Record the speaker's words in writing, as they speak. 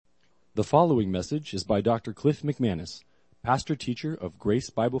The following message is by Dr. Cliff McManus, pastor-teacher of Grace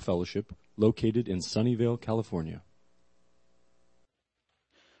Bible Fellowship, located in Sunnyvale, California.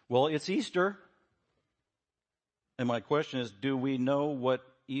 Well, it's Easter, and my question is, do we know what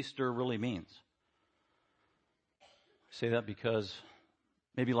Easter really means? I say that because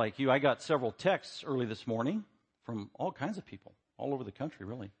maybe like you, I got several texts early this morning from all kinds of people, all over the country,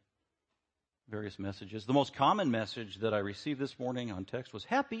 really. Various messages. The most common message that I received this morning on text was,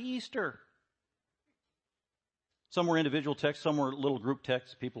 Happy Easter. Some were individual texts, some were little group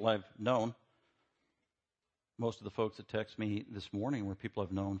texts, people I've known. Most of the folks that text me this morning were people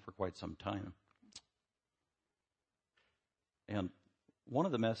I've known for quite some time. And one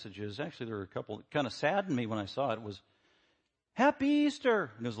of the messages, actually there were a couple that kind of saddened me when I saw it, was, Happy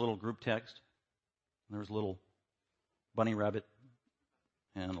Easter. And it was a little group text. And there was a little bunny rabbit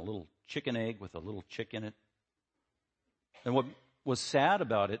and a little chicken egg with a little chick in it. And what was sad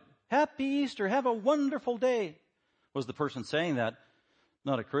about it, Happy Easter, have a wonderful day, was the person saying that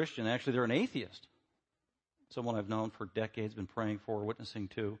not a Christian. Actually, they're an atheist. Someone I've known for decades, been praying for, witnessing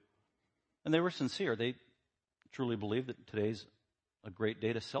to. And they were sincere. They truly believe that today's a great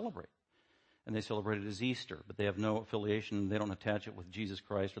day to celebrate. And they celebrate it as Easter, but they have no affiliation. They don't attach it with Jesus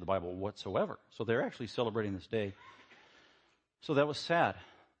Christ or the Bible whatsoever. So they're actually celebrating this day. So that was sad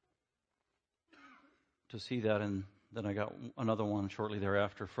to see that. And then I got another one shortly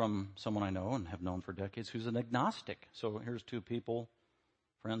thereafter from someone I know and have known for decades who's an agnostic. So here's two people,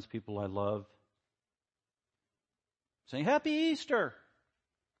 friends, people I love, saying, Happy Easter.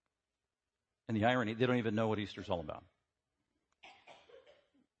 And the irony, they don't even know what Easter's all about.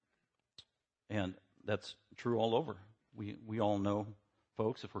 And that's true all over. We all know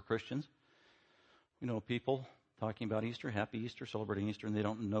folks, if we're Christians, we know people talking about Easter, Happy Easter, celebrating Easter, and they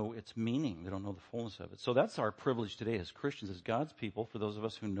don't know its meaning. They don't know the fullness of it. So that's our privilege today as Christians, as God's people, for those of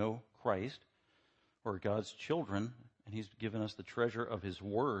us who know Christ, or God's children, and He's given us the treasure of His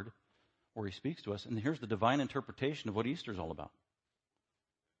Word, where He speaks to us. And here's the divine interpretation of what Easter is all about.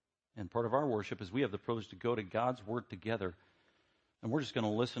 And part of our worship is we have the privilege to go to God's Word together, and we're just going to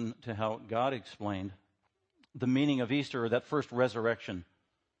listen to how God explained the meaning of Easter, or that first resurrection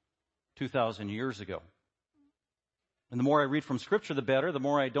 2,000 years ago. And the more I read from Scripture, the better. The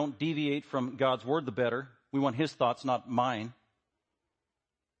more I don't deviate from God's Word, the better. We want His thoughts, not mine.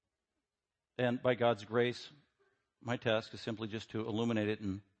 And by God's grace, my task is simply just to illuminate it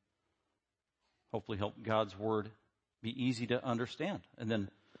and hopefully help God's Word be easy to understand and then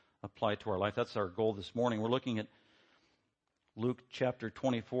apply to our life. That's our goal this morning. We're looking at Luke chapter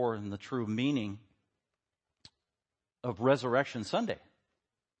 24 and the true meaning of Resurrection Sunday.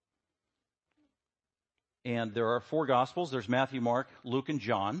 And there are four Gospels. There's Matthew, Mark, Luke, and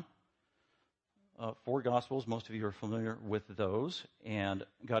John. Four Gospels. Most of you are familiar with those. And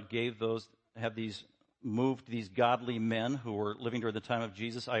God gave those, moved these godly men who were living during the time of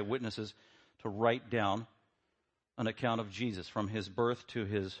Jesus, eyewitnesses, to write down an account of Jesus from His birth to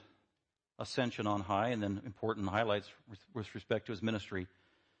His ascension on high, and then important highlights with respect to His ministry.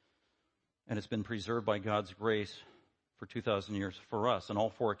 And it's been preserved by God's grace for 2,000 years for us. And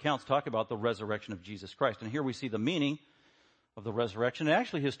all four accounts talk about the resurrection of Jesus Christ. And here we see the meaning of the resurrection and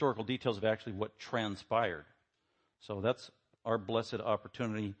actually historical details of actually what transpired. So that's our blessed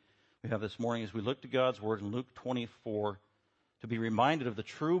opportunity we have this morning as we look to God's Word in Luke 24 to be reminded of the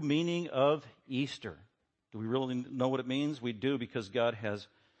true meaning of Easter. Do we really know what it means? We do, because God has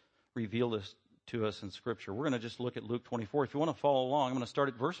revealed this to us in Scripture. We're going to just look at Luke 24. If you want to follow along, I'm going to start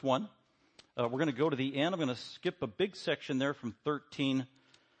at verse 1. We're going to go to the end. I'm going to skip a big section there from 13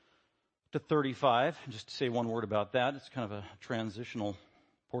 to 35. Just to say one word about that. It's kind of a transitional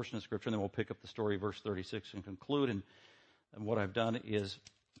portion of Scripture, and then we'll pick up the story, verse 36, and conclude. And what I've done is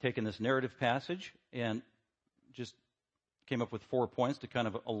taken this narrative passage and just came up with 4 points to kind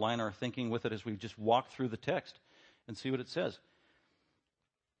of align our thinking with it as we just walk through the text and see what it says.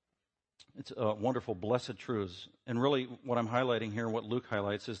 It's wonderful, blessed truths. And really what I'm highlighting here, what Luke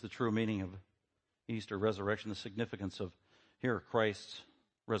highlights, is the true meaning of Easter, resurrection, the significance of here Christ's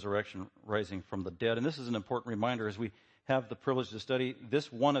resurrection, rising from the dead. And this is an important reminder as we have the privilege to study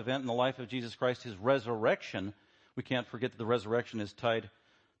this one event in the life of Jesus Christ, His resurrection. We can't forget that the resurrection is tied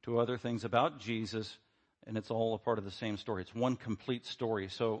to other things about Jesus, and it's all a part of the same story. It's one complete story.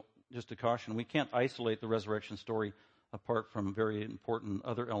 So just a caution, we can't isolate the resurrection story apart from very important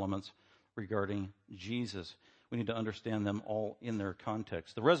other elements regarding Jesus. We need to understand them all in their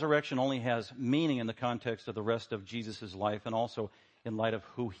context. The resurrection only has meaning in the context of the rest of Jesus' life and also in light of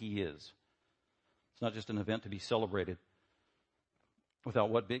who He is. It's not just an event to be celebrated without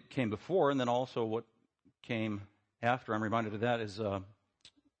what came before and then also what came after. I'm reminded of that as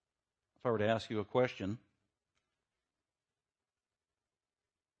if I were to ask you a question,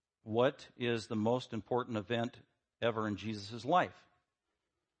 what is the most important event ever in Jesus' life?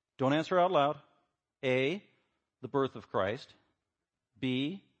 Don't answer out loud. A, the birth of Christ.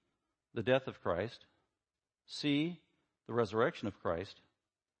 B, the death of Christ. C, the resurrection of Christ.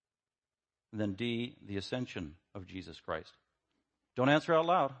 And then D, the ascension of Jesus Christ. Don't answer out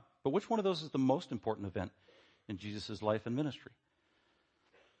loud, but which one of those is the most important event in Jesus' life and ministry?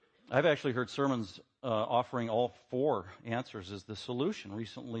 I've actually heard sermons offering all four answers as the solution.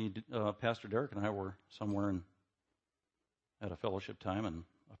 Recently, Pastor Derek and I were somewhere at a fellowship time, and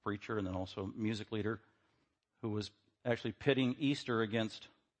a preacher and then also a music leader who was actually pitting Easter against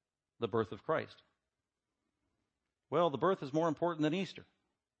the birth of Christ. Well, the birth is more important than Easter.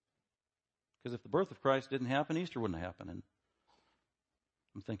 Because if the birth of Christ didn't happen, Easter wouldn't happen. And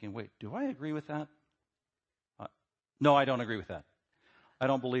I'm thinking, wait, do I agree with that? No, I don't agree with that. I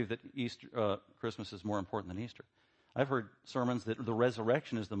don't believe that Christmas is more important than Easter. I've heard sermons that the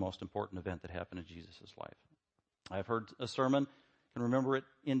resurrection is the most important event that happened in Jesus' life. I've heard a sermon, can remember it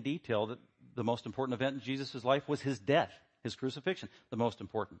in detail, that the most important event in Jesus' life was his death, his crucifixion, the most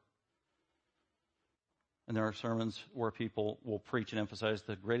important. And there are sermons where people will preach and emphasize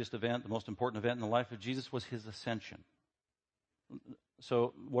the greatest event, the most important event in the life of Jesus was his ascension.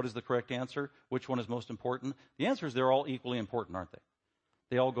 So what is the correct answer? Which one is most important? The answer is they're all equally important, aren't they?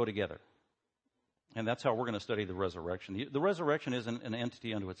 They all go together. And that's how we're going to study the resurrection. The resurrection isn't an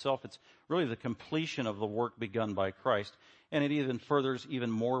entity unto itself. It's really the completion of the work begun by Christ. And it even furthers even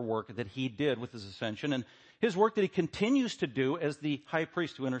more work that he did with his ascension and his work that he continues to do as the high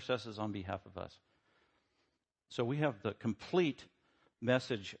priest who intercesses on behalf of us. So we have the complete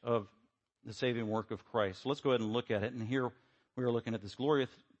message of the saving work of Christ. So let's go ahead and look at it. And here we are looking at this glorious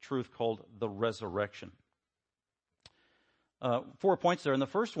truth called the resurrection. 4 points there. And the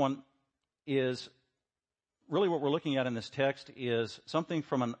first one is really what we're looking at in this text is something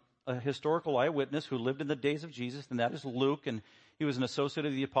from a historical eyewitness who lived in the days of Jesus, and that is Luke, and he was an associate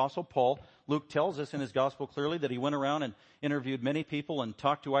of the Apostle Paul. Luke tells us in his gospel clearly that he went around and interviewed many people and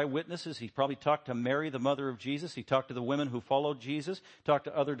talked to eyewitnesses. He probably talked to Mary, the mother of Jesus. He talked to the women who followed Jesus, talked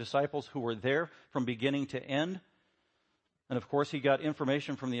to other disciples who were there from beginning to end. And of course, he got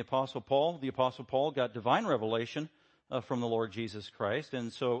information from the Apostle Paul. The Apostle Paul got divine revelation from the Lord Jesus Christ.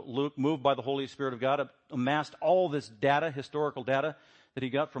 And so Luke, moved by the Holy Spirit of God, amassed all this data, historical data, that he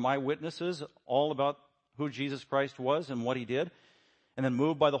got from eyewitnesses, all about who Jesus Christ was and what he did. And then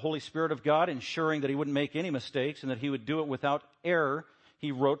moved by the Holy Spirit of God, ensuring that he wouldn't make any mistakes and that he would do it without error,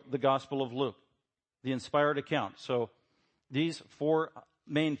 he wrote the Gospel of Luke, the inspired account. So these 4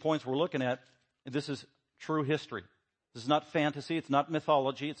 main points we're looking at, this is true history. This is not fantasy. It's not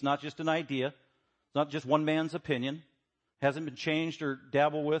mythology. It's not just an idea. It's not just one man's opinion. It hasn't been changed or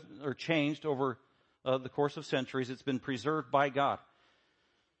dabbled with or changed over the course of centuries. It's been preserved by God.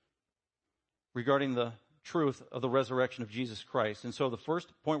 Regarding the truth of the resurrection of Jesus Christ. And so the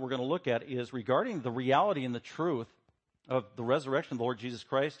first point we're going to look at is regarding the reality and the truth of the resurrection of the Lord Jesus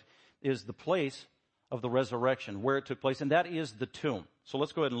Christ is the place of the resurrection, where it took place, and that is the tomb. So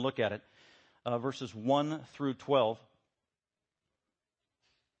let's go ahead and look at it. Verses 1 through 12.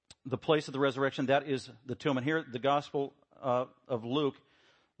 The place of the resurrection, that is the tomb. And here, the Gospel of Luke,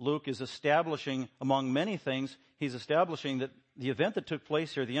 Luke is establishing, among many things, he's establishing that the event that took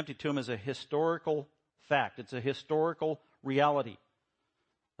place here, the empty tomb, is a historical fact. It's a historical reality.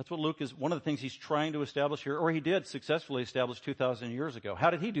 That's what Luke is, one of the things he's trying to establish here, or he did successfully establish 2,000 years ago.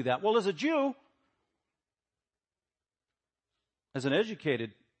 How did he do that? Well, as a Jew, as an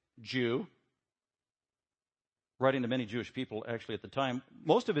educated Jew, writing to many Jewish people actually at the time,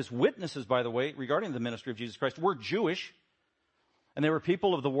 most of his witnesses, by the way, regarding the ministry of Jesus Christ were Jewish, and they were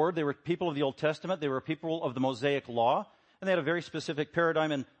people of the Word, they were people of the Old Testament, they were people of the Mosaic Law, and they had a very specific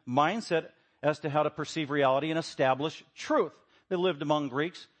paradigm and mindset as to how to perceive reality and establish truth. They lived among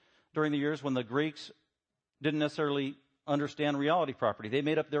Greeks during the years when the Greeks didn't necessarily understand reality properly. They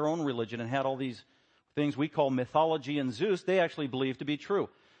made up their own religion and had all these things we call mythology and Zeus they actually believed to be true.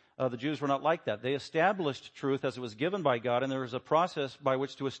 The Jews were not like that. They established truth as it was given by God, and there was a process by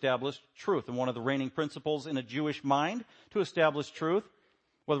which to establish truth. And one of the reigning principles in a Jewish mind to establish truth,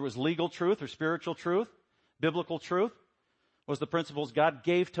 whether it was legal truth or spiritual truth, biblical truth, was the principles God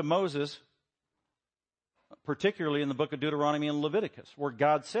gave to Moses, particularly in the book of Deuteronomy and Leviticus, where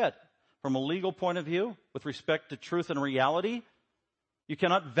God said, from a legal point of view, with respect to truth and reality, you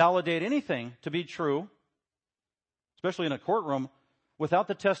cannot validate anything to be true, especially in a courtroom, without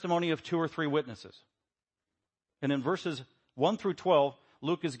the testimony of 2 or 3 witnesses. And in verses 1 through 12,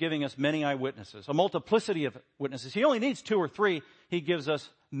 Luke is giving us many eyewitnesses, a multiplicity of witnesses. He only needs 2 or 3. He gives us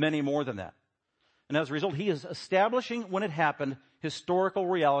many more than that. And as a result, he is establishing when it happened, historical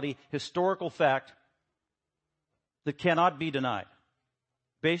reality, historical fact that cannot be denied,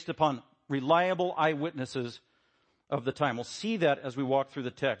 based upon reliable eyewitnesses of the time. We'll see that as we walk through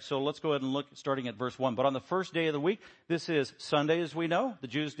the text. So let's go ahead and look starting at verse 1. But on the first day of the week, this is Sunday as we know. The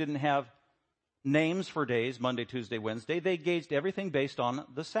Jews didn't have names for days, Monday, Tuesday, Wednesday. They gauged everything based on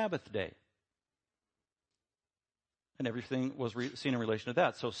the Sabbath day. And everything was seen in relation to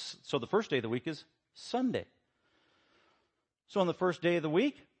that. So the first day of the week is Sunday. So on the first day of the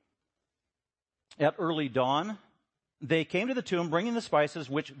week, at early dawn, they came to the tomb bringing the spices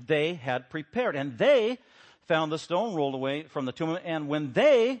which they had prepared. And they found the stone rolled away from the tomb. And when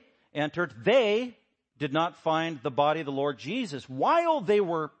they entered, they did not find the body of the Lord Jesus. While they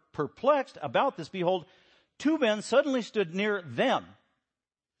were perplexed about this, behold, 2 men suddenly stood near them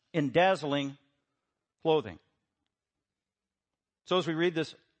in dazzling clothing. So as we read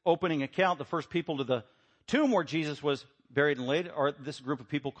this opening account, the first people to the tomb where Jesus was buried and laid are this group of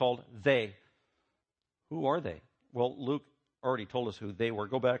people called they. Who are they? Well, Luke already told us who they were.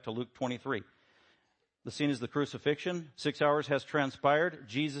 Go back to Luke 23. The scene is the crucifixion. 6 hours has transpired.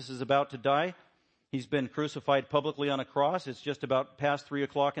 Jesus is about to die. He's been crucified publicly on a cross. It's just about past 3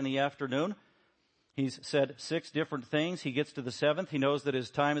 o'clock in the afternoon. He's said 6 different things. He gets to the 7th. He knows that his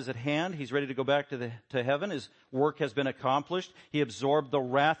time is at hand. He's ready to go back to heaven. His work has been accomplished. He absorbed the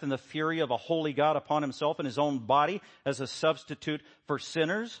wrath and the fury of a holy God upon himself in his own body as a substitute for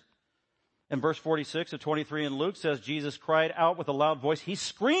sinners. And verse 46 of 23 in Luke says, Jesus cried out with a loud voice. He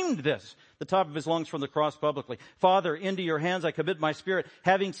screamed this, the top of his lungs from the cross publicly. Father, into your hands I commit my spirit.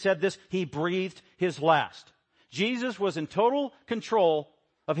 Having said this, he breathed his last. Jesus was in total control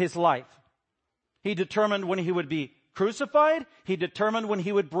of his life. He determined when he would be crucified. He determined when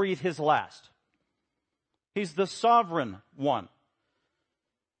he would breathe his last. He's the sovereign one.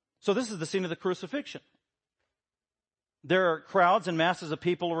 So this is the scene of the crucifixion. There are crowds and masses of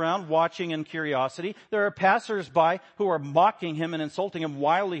people around watching in curiosity. There are passers-by who are mocking him and insulting him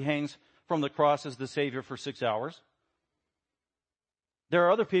while he hangs from the cross as the Savior for 6 hours. There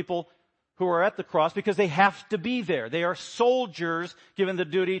are other people who are at the cross because they have to be there. They are soldiers given the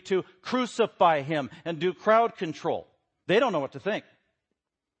duty to crucify him and do crowd control. They don't know what to think.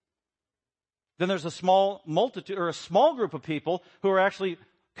 Then there's a small multitude or a small group of people who are actually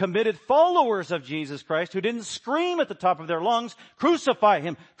committed followers of Jesus Christ who didn't scream at the top of their lungs, crucify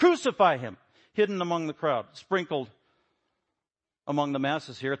him, hidden among the crowd, sprinkled among the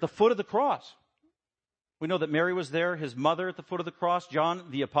masses here at the foot of the cross. We know that Mary was there, his mother at the foot of the cross, John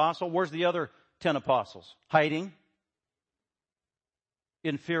the apostle. Where's the other 10 apostles? Hiding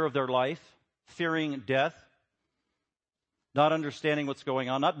in fear of their life, fearing death, not understanding what's going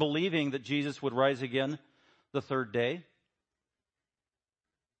on, not believing that Jesus would rise again the 3rd day.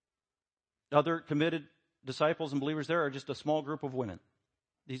 Other committed disciples and believers there are just a small group of women.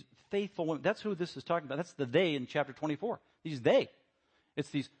 These faithful women. That's who this is talking about. That's the they in chapter 24. These they. It's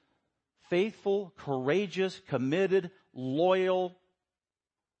these faithful, courageous, committed, loyal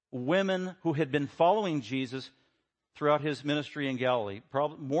women who had been following Jesus throughout his ministry in Galilee,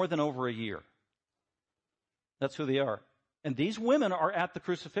 probably more than over a year. That's who they are. And these women are at the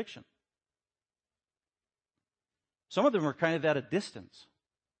crucifixion. Some of them are kind of at a distance.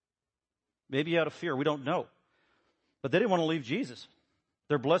 Maybe out of fear. We don't know. But they didn't want to leave Jesus,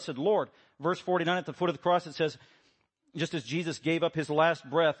 their blessed Lord. Verse 49 at the foot of the cross, it says, just as Jesus gave up his last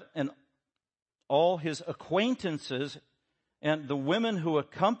breath, and all his acquaintances and the women who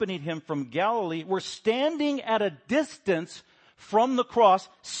accompanied him from Galilee were standing at a distance from the cross,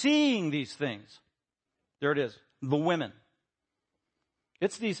 seeing these things. There it is, the women.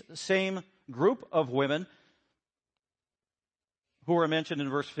 It's these same group of women who are mentioned in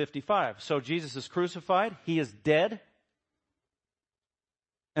verse 55. So Jesus is crucified. He is dead.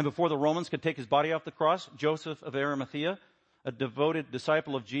 And before the Romans could take his body off the cross, Joseph of Arimathea, a devoted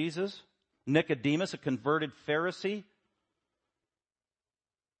disciple of Jesus, Nicodemus, a converted Pharisee,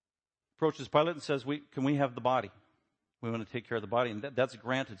 approaches Pilate and says, can we have the body? We want to take care of the body. And that's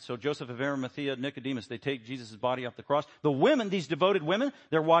granted. So Joseph of Arimathea, Nicodemus, they take Jesus' body off the cross. The women, these devoted women,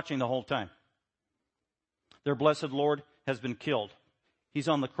 they're watching the whole time. Their blessed Lord has been killed. He's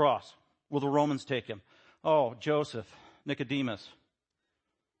on the cross. Will the Romans take him? Oh, Joseph, Nicodemus.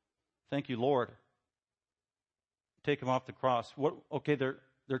 Thank you, Lord. Take him off the cross. Okay,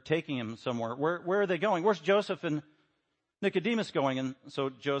 they're taking him somewhere. Where are they going? Where's Joseph and Nicodemus going? And so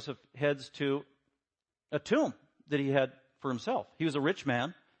Joseph heads to a tomb that he had for himself. He was a rich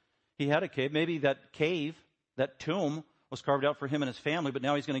man. He had a cave. Maybe that cave, that tomb, was carved out for him and his family, but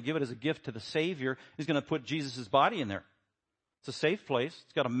now he's going to give it as a gift to the Savior. He's going to put Jesus' body in there. It's a safe place.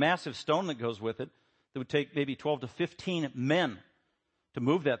 It's got a massive stone that goes with it that would take maybe 12 to 15 men to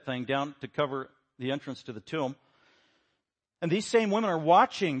move that thing down to cover the entrance to the tomb. And these same women are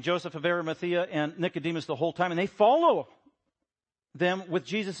watching Joseph of Arimathea and Nicodemus the whole time, and they follow them with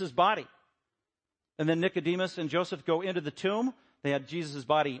Jesus' body. And then Nicodemus and Joseph go into the tomb. They had Jesus'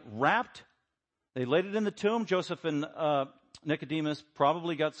 body wrapped. They laid it in the tomb. Joseph and Nicodemus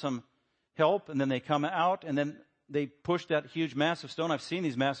probably got some help, and then they come out, and then they push that huge, massive stone. I've seen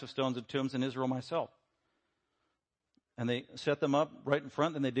these massive stones in tombs in Israel myself. And they set them up right in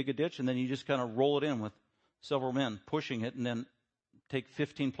front, and they dig a ditch, and then you just kind of roll it in with several men pushing it, and then take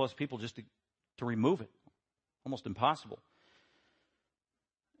 15 plus people just to remove it. Almost impossible.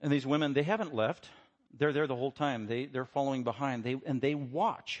 And these women, they haven't left. They're there the whole time. They're following behind. They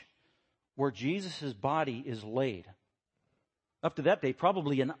watch where Jesus' body is laid. Up to that day,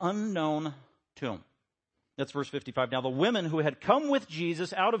 probably an unknown tomb. That's verse 55. Now the women who had come with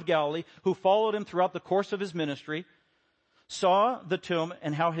Jesus out of Galilee, who followed him throughout the course of his ministry, saw the tomb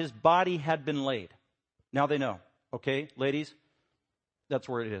and how his body had been laid. Now they know. Okay, ladies, that's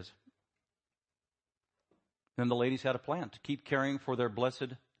where it is. And the ladies had a plan to keep caring for their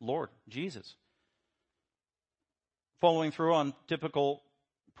blessed Lord, Jesus. Following through on typical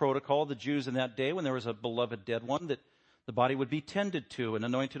protocol, the Jews in that day, when there was a beloved dead one, that the body would be tended to and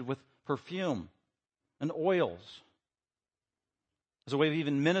anointed with perfume and oils as a way of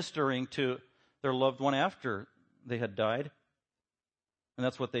even ministering to their loved one after they had died. And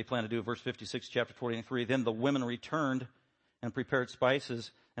that's what they plan to do. Verse 56, chapter 23. Then the women returned and prepared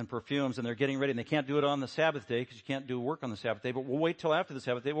spices and perfumes, and they're getting ready. And they can't do it on the Sabbath day because you can't do work on the Sabbath day. But we'll wait till after the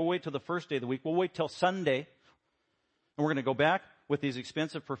Sabbath day. We'll wait till the first day of the week. We'll wait till Sunday. And we're going to go back with these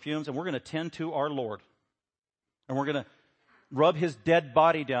expensive perfumes, and we're going to tend to our Lord. And we're going to rub his dead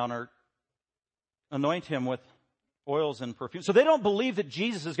body down or anoint him with oils and perfume. So they don't believe that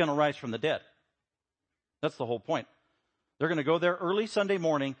Jesus is going to rise from the dead. That's the whole point. They're going to go there early Sunday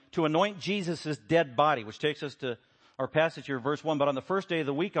morning to anoint Jesus' dead body, which takes us to our passage here, verse 1. But on the first day of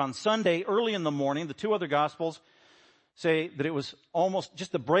the week, on Sunday, early in the morning, the two other Gospels say that it was almost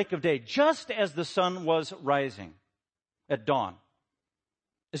just the break of day, just as the sun was rising at dawn.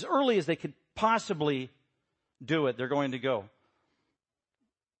 As early as they could possibly do it, they're going to go.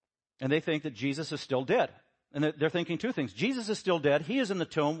 And they think that Jesus is still dead. And they're thinking two things. Jesus is still dead. He is in the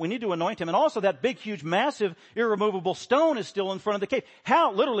tomb. We need to anoint him. And also that big, huge, massive, irremovable stone is still in front of the cave.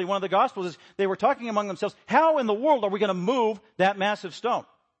 How, literally, one of the Gospels is, they were talking among themselves, how in the world are we going to move that massive stone?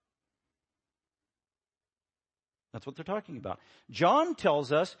 That's what they're talking about. John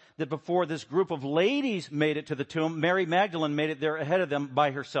tells us that before this group of ladies made it to the tomb, Mary Magdalene made it there ahead of them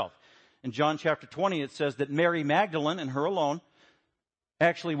by herself. In John chapter 20, it says that Mary Magdalene, and her alone,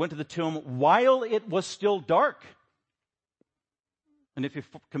 actually went to the tomb while it was still dark. And if you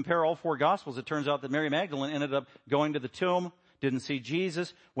compare all four Gospels, it turns out that Mary Magdalene ended up going to the tomb, didn't see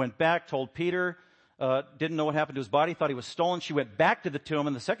Jesus, went back, told Peter, didn't know what happened to his body, thought he was stolen. She went back to the tomb,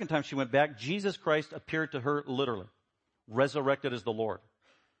 and the second time she went back, Jesus Christ appeared to her literally, resurrected as the Lord.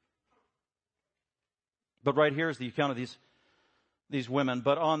 But right here is the account of these women.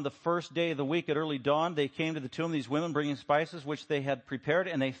 But on the first day of the week at early dawn, they came to the tomb, these women bringing spices which they had prepared,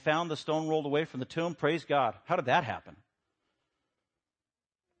 and they found the stone rolled away from the tomb. Praise God. How did that happen?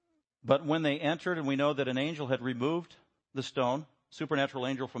 But when they entered, and we know that an angel had removed the stone, supernatural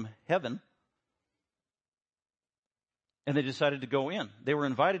angel from heaven, and they decided to go in. They were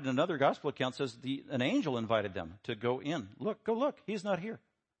invited. In another gospel account says an angel invited them to go in. Go look. He's not here.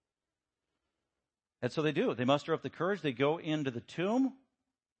 And so they do. They muster up the courage. They go into the tomb.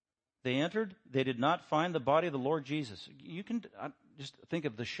 They entered. They did not find the body of the Lord Jesus. You can just think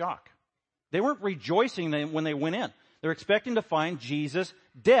of the shock. They weren't rejoicing when they went in. They're expecting to find Jesus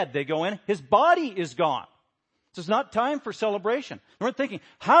dead. They go in. His body is gone. So it's not time for celebration. They weren't thinking,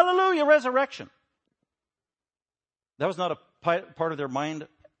 hallelujah, resurrection. That was not a part of their mind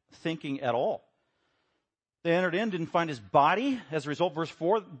thinking at all. They entered in, didn't find his body. As a result, verse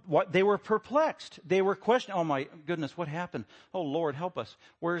 4, they were perplexed. They were questioning, oh my goodness, what happened? Oh Lord, help us.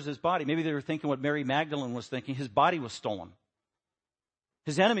 Where's his body? Maybe they were thinking what Mary Magdalene was thinking. His body was stolen.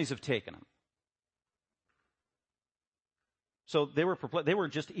 His enemies have taken him. So they were perplexed. They were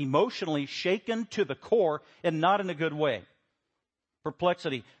just emotionally shaken to the core, and not in a good way.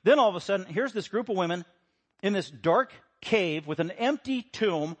 Perplexity. Then all of a sudden, here's this group of women in this dark cave with an empty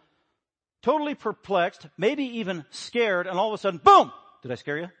tomb, totally perplexed, maybe even scared, and all of a sudden, boom! Did I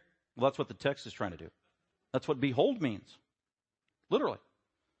scare you? Well, that's what the text is trying to do. That's what behold means. Literally.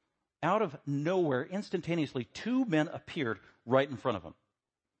 out of nowhere, instantaneously, two men appeared right in front of him.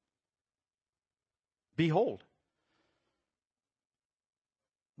 Behold.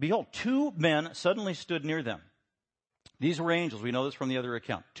 Behold, two men suddenly stood near them. These were angels. We know this from the other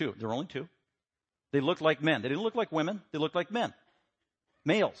account. Two. There were only two. They looked like men. They didn't look like women. They looked like men.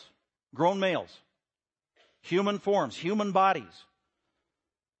 Males. Grown males. Human forms. Human bodies.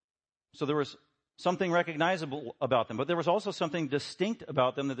 So there was something recognizable about them. But there was also something distinct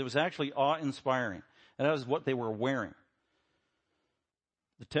about them that was actually awe-inspiring. And that was what they were wearing.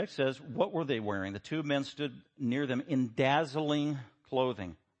 The text says, what were they wearing? The two men stood near them in dazzling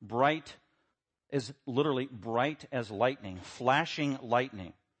clothing. Bright as lightning, flashing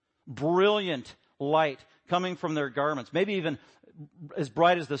lightning, brilliant light coming from their garments, maybe even as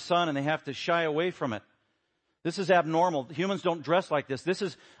bright as the sun, and they have to shy away from it. This is abnormal. Humans don't dress like this. This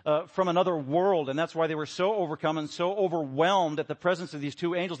is from another world, and that's why they were so overcome and so overwhelmed at the presence of these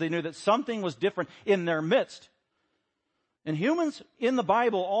two angels. They knew that something was different in their midst. And humans in the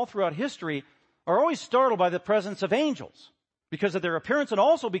Bible all throughout history are always startled by the presence of angels, because of their appearance and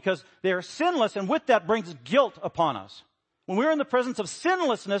also because they are sinless, and with that brings guilt upon us. When we're in the presence of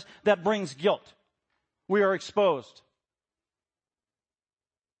sinlessness, that brings guilt. We are exposed.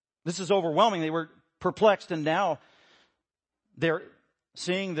 This is overwhelming. They were perplexed, and now they're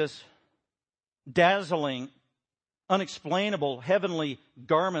seeing this dazzling, unexplainable, heavenly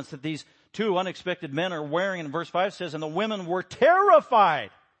garments that these two unexpected men are wearing. And verse 5 says, and the women were terrified,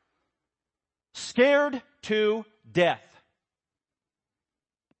 scared to death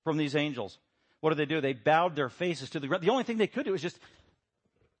from these angels. What did? They bowed their faces to the ground. The only thing they could do was just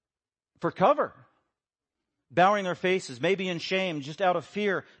for cover. Bowing their faces, maybe in shame, just out of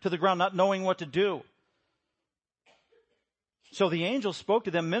fear, to the ground, not knowing what to do. So the angels spoke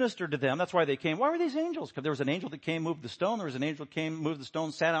to them, ministered to them. That's why they came. Why were these angels? Because there was an angel that came, moved the stone. There was an angel that came, moved the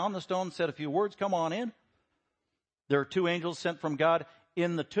stone, sat on the stone, said a few words, come on in. There are two angels sent from God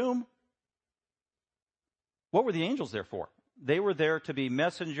in the tomb. What were the angels there for? They were there to be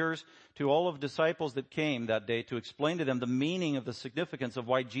messengers to all of the disciples that came that day to explain to them the meaning of the significance of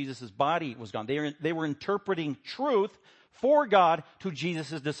why Jesus' body was gone. They were interpreting truth for God to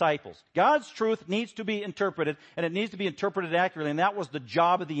Jesus' disciples. God's truth needs to be interpreted, and it needs to be interpreted accurately, and that was the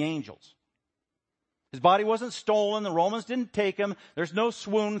job of the angels. His body wasn't stolen. The Romans didn't take him. There's no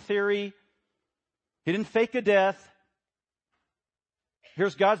swoon theory. He didn't fake a death.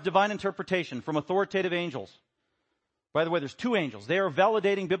 Here's God's divine interpretation from authoritative angels. By the way, there's two angels. They are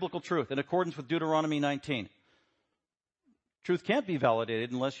validating biblical truth in accordance with Deuteronomy 19. Truth can't be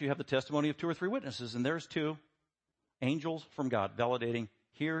validated unless you have the testimony of two or three witnesses. And there's two angels from God validating,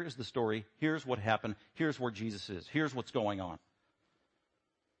 here is the story, here's what happened, here's where Jesus is, here's what's going on.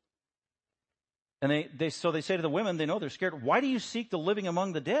 And they say to the women, they know they're scared, why do you seek the living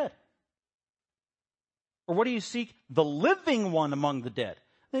among the dead? Or what do you seek the living one among the dead?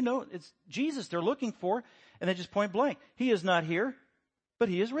 They know it's Jesus they're looking for. And they just point blank. He is not here, but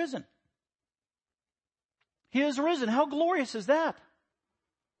he is risen. He is risen. How glorious is that?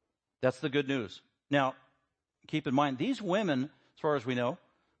 That's the good news. Now, keep in mind, these women, as far as we know,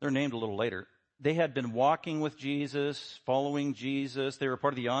 they're named a little later. They had been walking with Jesus, following Jesus. They were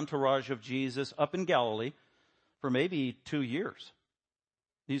part of the entourage of Jesus up in Galilee for maybe 2 years.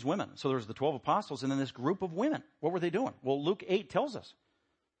 These women. So there's the 12 apostles and then this group of women. What were they doing? Well, Luke 8 tells us.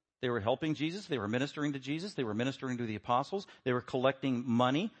 They were helping Jesus. They were ministering to Jesus. They were ministering to the apostles. They were collecting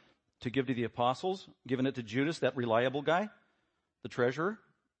money to give to the apostles, giving it to Judas, that reliable guy, the treasurer,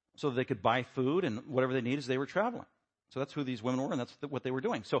 so that they could buy food and whatever they needed as they were traveling. So that's who these women were, and that's what they were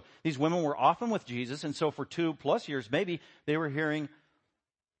doing. So these women were often with Jesus, and so for 2+ years, maybe, they were hearing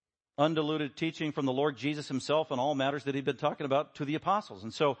undiluted teaching from the Lord Jesus himself on all matters that he'd been talking about to the apostles.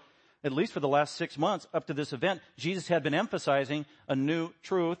 And so at least for the last 6 months up to this event, Jesus had been emphasizing a new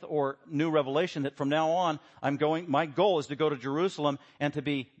truth or new revelation that from now on, my goal is to go to Jerusalem and to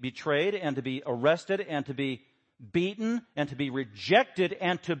be betrayed and to be arrested and to be beaten and to be rejected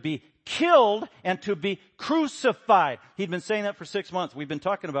and to be killed and to be crucified. He'd been saying that for 6 months. We've been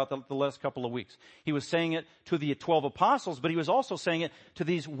talking about the last couple of weeks. He was saying it to the 12 apostles, but he was also saying it to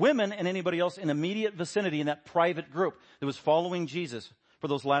these women and anybody else in immediate vicinity in that private group that was following Jesus for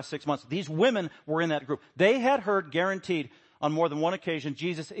those last 6 months. These women were in that group. They had heard, guaranteed, on more than one occasion,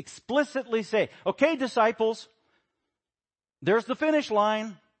 Jesus explicitly say, okay, disciples, there's the finish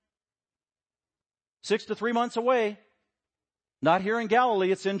line. 6 to 3 months away. Not here in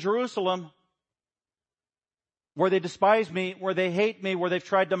Galilee, it's in Jerusalem. Where they despise me, where they hate me, where they've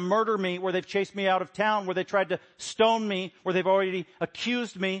tried to murder me, where they've chased me out of town, where they tried to stone me, where they've already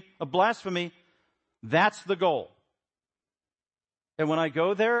accused me of blasphemy. That's the goal. And when I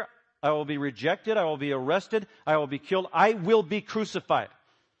go there, I will be rejected. I will be arrested. I will be killed. I will be crucified.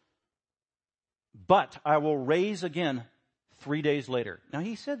 But I will rise again 3 days later. Now,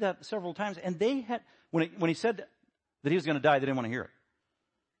 he said that several times, and they had, when he said that he was going to die, they didn't want to hear it.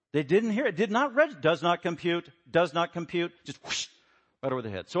 They didn't hear it. Did not register. Does not compute. Just whoosh, right over the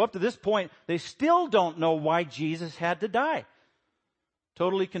head. So up to this point, they still don't know why Jesus had to die.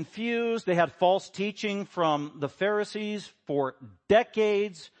 Totally confused. They had false teaching from the Pharisees for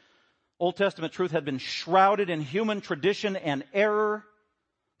decades. Old Testament truth had been shrouded in human tradition and error.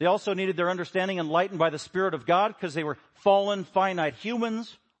 They also needed their understanding enlightened by the Spirit of God because they were fallen, finite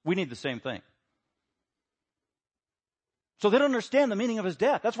humans. We need the same thing. So they don't understand the meaning of his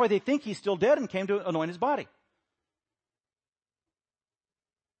death. That's why they think he's still dead and came to anoint his body.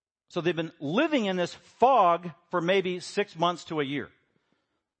 So they've been living in this fog for maybe 6 months to a year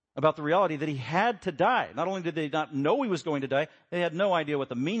about the reality that he had to die. Not only did they not know he was going to die, they had no idea what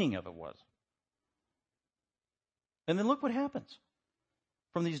the meaning of it was. And then look what happens.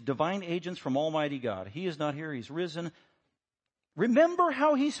 From these divine agents from Almighty God. He is not here. He's risen. Remember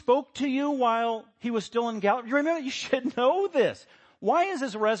how he spoke to you while he was still in Galilee? You remember? You should know this. Why is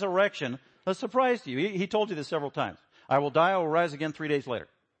his resurrection a surprise to you? He told you this several times. I will die. I will rise again 3 days later.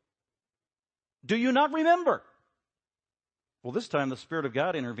 Do you not remember? Well, this time the Spirit of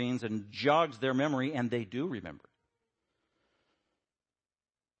God intervenes and jogs their memory, and they do remember.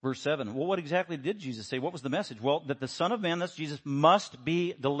 Verse 7, well, what exactly did Jesus say? What was the message? Well, that the Son of Man, that's Jesus, must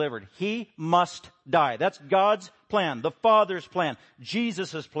be delivered. He must die. That's God's plan, the Father's plan,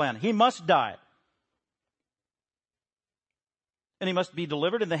 Jesus' plan. He must die. And he must be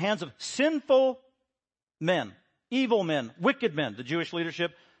delivered in the hands of sinful men, evil men, wicked men, the Jewish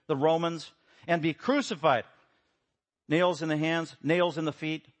leadership, the Romans, and be crucified. Nails in the hands, nails in the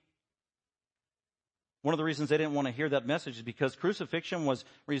feet. One of the reasons they didn't want to hear that message is because crucifixion was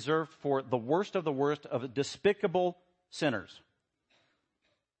reserved for the worst of despicable sinners.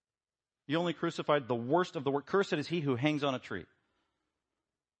 You only crucified the worst of the worst. Cursed is he who hangs on a tree.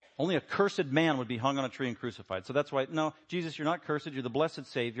 Only a cursed man would be hung on a tree and crucified. So that's why, no, Jesus, you're not cursed. You're the blessed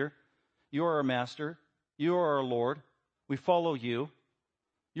Savior. You are our Master. You are our Lord. We follow you.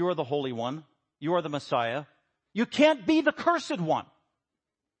 You are the Holy One. You are the Messiah. You can't be the cursed one.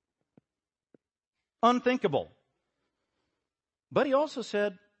 Unthinkable. But he also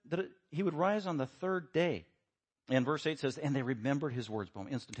said that he would rise on the third day. And verse 8 says, and they remembered his words, boom,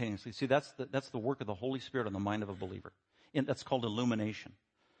 instantaneously. See, that's the work of the Holy Spirit on the mind of a believer. And that's called illumination,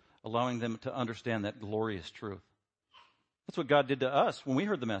 allowing them to understand that glorious truth. That's what God did to us when we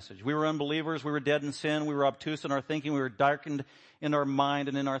heard the message. We were unbelievers. We were dead in sin. We were obtuse in our thinking. We were darkened in our mind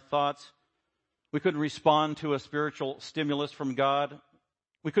and in our thoughts. We couldn't respond to a spiritual stimulus from God.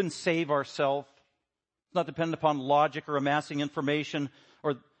 We couldn't save ourselves. It's not dependent upon logic or amassing information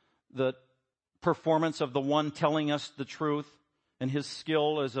or the performance of the one telling us the truth and his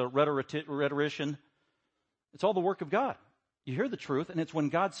skill as a rhetorician. It's all the work of God. You hear the truth, and it's when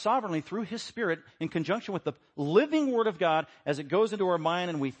God sovereignly, through his Spirit, in conjunction with the living Word of God, as it goes into our mind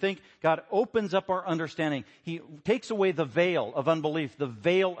and we think, God opens up our understanding. He takes away the veil of unbelief, the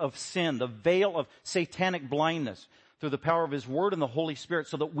veil of sin, the veil of satanic blindness through the power of his Word and the Holy Spirit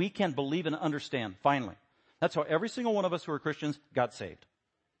so that we can believe and understand, finally. That's how every single one of us who are Christians got saved.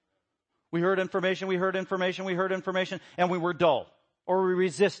 We heard information, and we were dull, or we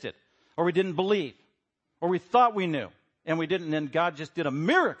resisted, or we didn't believe, or we thought we knew. And we didn't, and then God just did a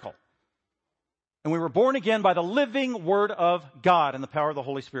miracle. And we were born again by the living Word of God and the power of the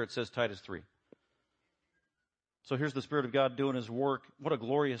Holy Spirit, says Titus 3. So here's the Spirit of God doing his work. What a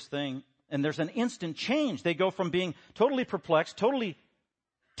glorious thing. And there's an instant change. They go from being totally perplexed, totally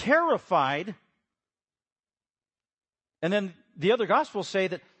terrified. And then the other Gospels say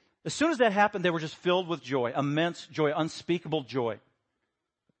that as soon as that happened, they were just filled with joy, immense joy, unspeakable joy.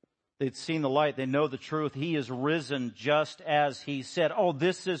 They'd seen the light. They know the truth. He is risen just as he said. Oh,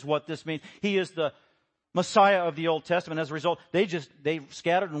 this is what this means. He is the Messiah of the Old Testament. As a result, they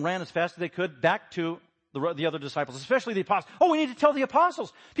scattered and ran as fast as they could back to the other disciples, especially the apostles. Oh, we need to tell the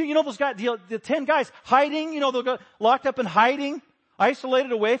apostles. You know those guys, the 10 guys hiding, they'll go locked up and hiding,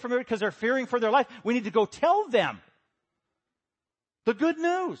 isolated away from it because they're fearing for their life. We need to go tell them the good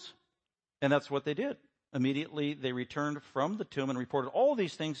news. And that's what they did. Immediately, they returned from the tomb and reported all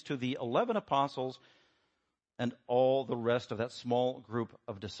these things to the 11 apostles and all the rest of that small group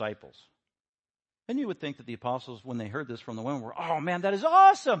of disciples. And you would think that the apostles, when they heard this from the women, were, oh man, that is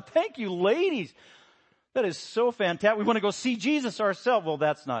awesome. Thank you, ladies. That is so fantastic. We want to go see Jesus ourselves. Well,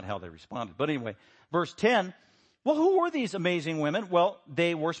 that's not how they responded. But anyway, verse 10, well, who were these amazing women? Well,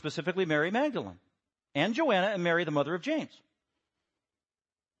 they were specifically Mary Magdalene and Joanna and Mary, the mother of James.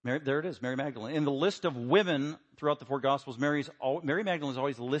 There it is, Mary Magdalene. In the list of women throughout the four Gospels, Mary Magdalene is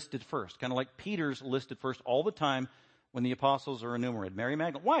always listed first, kind of like Peter's listed first all the time when the apostles are enumerated. Mary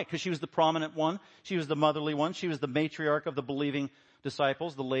Magdalene. Why? Because she was the prominent one. She was the motherly one. She was the matriarch of the believing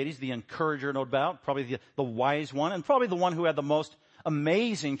disciples, the ladies, the encourager, no doubt, probably the wise one, and probably the one who had the most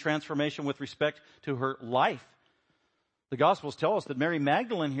amazing transformation with respect to her life. The Gospels tell us that Mary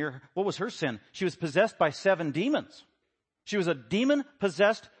Magdalene here, what was her sin? She was possessed by 7 demons. She was a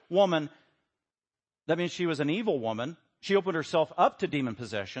demon-possessed woman. That means she was an evil woman. She opened herself up to demon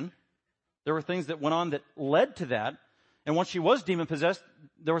possession. There were things that went on that led to that. And once she was demon-possessed,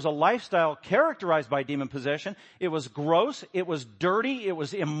 there was a lifestyle characterized by demon possession. It was gross. It was dirty. It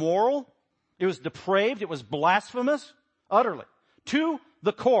was immoral. It was depraved. It was blasphemous. Utterly. To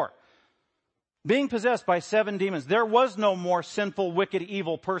the core. Being possessed by 7 demons. There was no more sinful, wicked,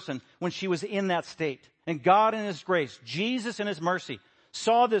 evil person when she was in that state. And God in His grace, Jesus in His mercy,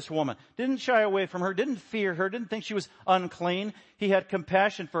 saw this woman, didn't shy away from her, didn't fear her, didn't think she was unclean. He had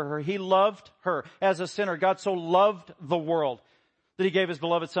compassion for her. He loved her as a sinner. God so loved the world that He gave His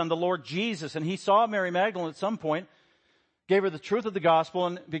beloved Son, the Lord Jesus. And He saw Mary Magdalene at some point, gave her the truth of the gospel,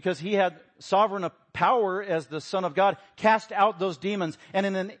 and because He had sovereign power as the Son of God, cast out those demons. And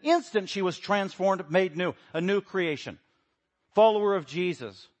in an instant she was transformed, made new, a new creation. Follower of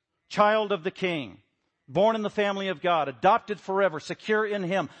Jesus, child of the King. Born in the family of God, adopted forever, secure in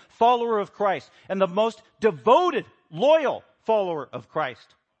Him, follower of Christ, and the most devoted, loyal follower of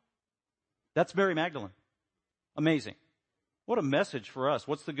Christ. That's Mary Magdalene. Amazing. What a message for us.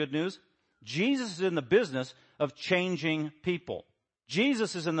 What's the good news? Jesus is in the business of changing people.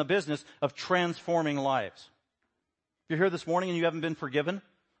 Jesus is in the business of transforming lives. If you're here this morning and you haven't been forgiven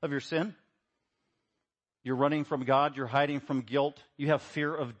of your sin, you're running from God, you're hiding from guilt, you have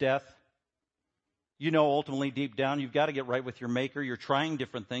fear of death, you know ultimately deep down you've got to get right with your Maker. You're trying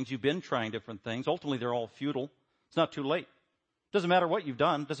different things. You've been trying different things. Ultimately they're all futile. It's not too late. Doesn't matter what you've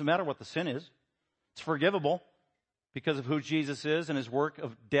done. Doesn't matter what the sin is. It's forgivable because of who Jesus is and His work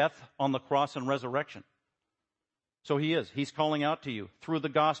of death on the cross and resurrection. So He is. He's calling out to you through the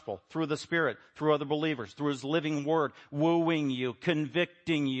gospel, through the Spirit, through other believers, through His living word, wooing you,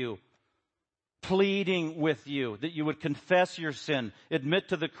 convicting you, pleading with you that you would confess your sin, admit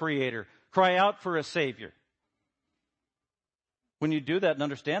to the Creator, cry out for a Savior. When you do that and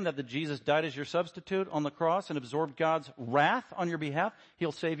understand that Jesus died as your substitute on the cross and absorbed God's wrath on your behalf,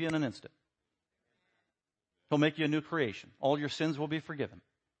 He'll save you in an instant. He'll make you a new creation. All your sins will be forgiven.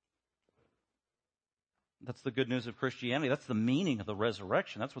 That's the good news of Christianity. That's the meaning of the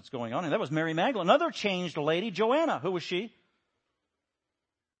resurrection. That's what's going on. And that was Mary Magdalene. Another changed lady, Joanna. Who was she?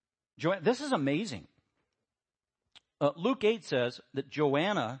 This is amazing. Luke 8 says that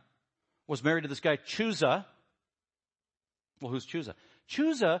Joanna was married to this guy, Chuza. Well, who's Chuza?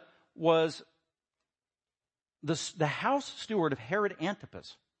 Chuza was the house steward of Herod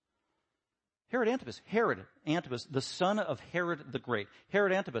Antipas. Herod Antipas, the son of Herod the Great.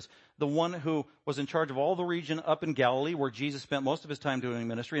 Herod Antipas, the one who was in charge of all the region up in Galilee where Jesus spent most of His time doing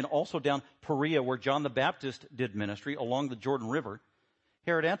ministry, and also down Perea where John the Baptist did ministry along the Jordan River.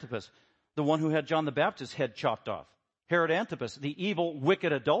 Herod Antipas, the one who had John the Baptist's head chopped off. Herod Antipas, the evil,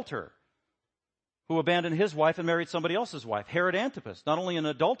 wicked adulterer who abandoned his wife and married somebody else's wife. Herod Antipas, not only an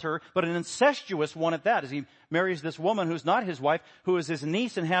adulterer, but an incestuous one at that, as he marries this woman who's not his wife, who is his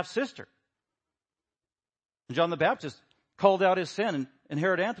niece and half-sister. And John the Baptist called out his sin, and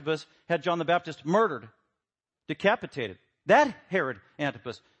Herod Antipas had John the Baptist murdered, decapitated. That Herod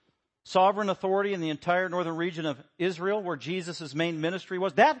Antipas, sovereign authority in the entire northern region of Israel where Jesus' main ministry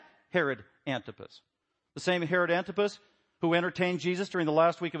was, that Herod Antipas. The same Herod Antipas who entertained Jesus during the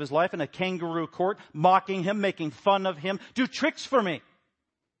last week of His life in a kangaroo court, mocking Him, making fun of Him. Do tricks for me.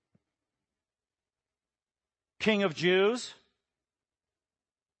 King of Jews.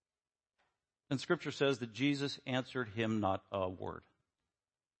 And Scripture says that Jesus answered him not a word.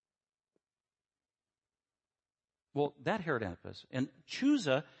 Well, that Herod Antipas. And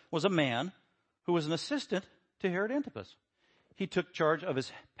Chuza was a man who was an assistant to Herod Antipas. He took charge of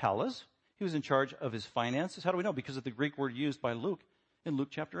his palace. He was in charge of his finances. How do we know? Because of the Greek word used by Luke in Luke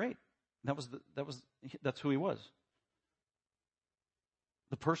chapter 8. That's who he was.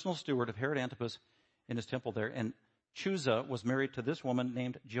 The personal steward of Herod Antipas in his temple there. And Chuza was married to this woman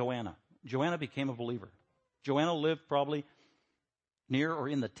named Joanna. Joanna became a believer. Joanna lived probably near or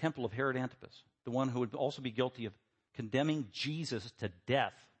in the temple of Herod Antipas, the one who would also be guilty of condemning Jesus to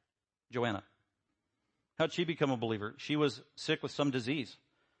death. Joanna. How did she become a believer? She was sick with some disease.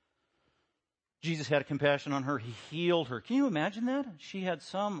 Jesus had compassion on her. He healed her. Can you imagine that? She had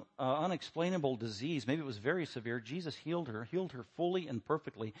some unexplainable disease. Maybe it was very severe. Jesus healed her fully and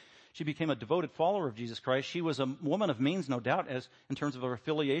perfectly. She became a devoted follower of Jesus Christ. She was a woman of means, no doubt, as in terms of her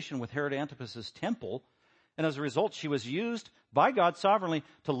affiliation with Herod Antipas's temple. And as a result, she was used by God sovereignly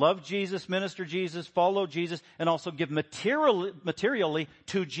to love Jesus, minister Jesus, follow Jesus, and also give materially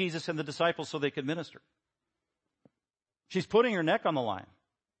to Jesus and the disciples so they could minister. She's putting her neck on the line.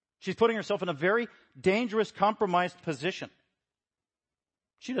 She's putting herself in a very dangerous, compromised position.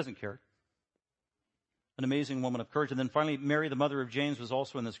 She doesn't care. An amazing woman of courage. And then finally, Mary, the mother of James, was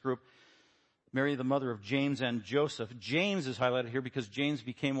also in this group. Mary, the mother of James and Joseph. James is highlighted here because James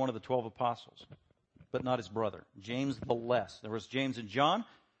became one of the 12 apostles, but not his brother. James the Less. There was James and John.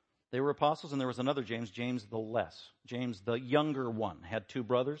 They were apostles, and there was another James, James the Less. James the younger one had 2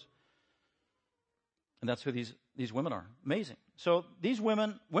 brothers. And that's who these women are. Amazing. So these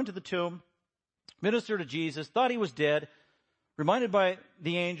women went to the tomb, ministered to Jesus, thought he was dead, reminded by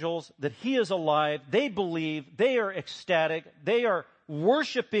the angels that he is alive. They believe. They are ecstatic. They are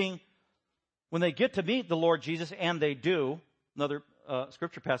worshiping when they get to meet the Lord Jesus, and they do. Another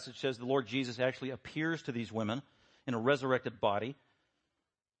scripture passage says the Lord Jesus actually appears to these women in a resurrected body,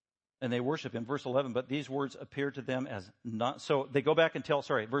 and they worship him. Verse 11, but these words appeared to them as not. So they go back and tell,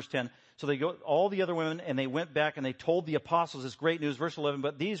 verse 10. So they go, all the other women, and they went back and they told the apostles this great news. Verse 11,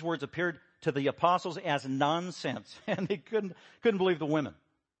 but these words appeared to the apostles as nonsense. And they couldn't believe the women.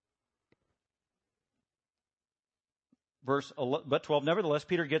 Verse 12, nevertheless,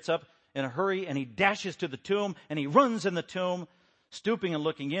 Peter gets up in a hurry and he dashes to the tomb and he runs in the tomb, stooping and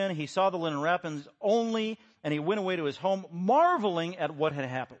looking in. He saw the linen wrappings only, and he went away to his home, marveling at what had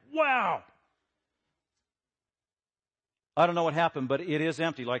happened. Wow! I don't know what happened, but it is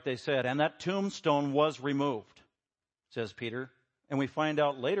empty, like they said. And that tombstone was removed, says Peter. And we find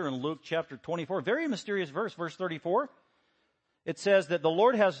out later in Luke chapter 24, very mysterious verse 34. It says that the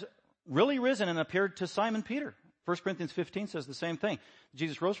Lord has really risen and appeared to Simon Peter. 1 Corinthians 15 says the same thing.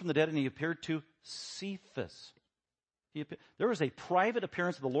 Jesus rose from the dead and he appeared to Cephas. There was a private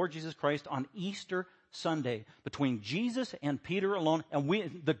appearance of the Lord Jesus Christ on Easter Sunday between Jesus and Peter alone.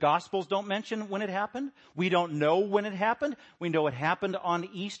 And the Gospels don't mention when it happened. We don't know when it happened. We know it happened on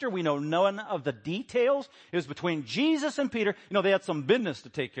Easter. We know none of the details. It was between Jesus and Peter. They had some business to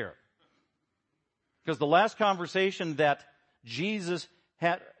take care of. Because the last conversation that Jesus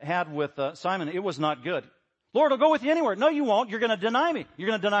had with Simon, it was not good. Lord, I'll go with you anywhere. No, you won't. You're going to deny me. You're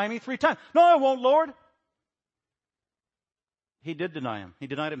going to deny me 3 times. No, I won't, Lord. He did deny him. He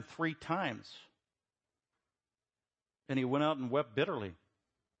denied him 3 times. And he went out and wept bitterly,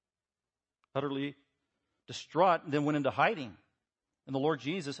 utterly distraught, and then went into hiding. And the Lord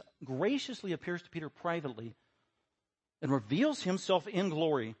Jesus graciously appears to Peter privately and reveals himself in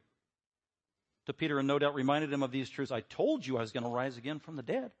glory to Peter, and no doubt reminded him of these truths. I told you I was going to rise again from the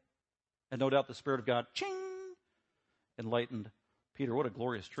dead. And no doubt the Spirit of God, ching, enlightened Peter. What a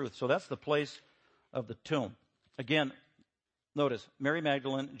glorious truth. So that's the place of the tomb. Again, notice, Mary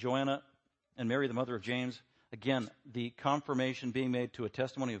Magdalene, Joanna, and Mary, the mother of James. Again, the confirmation being made to a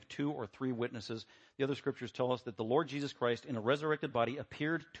testimony of 2 or 3 witnesses. The other scriptures tell us that the Lord Jesus Christ in a resurrected body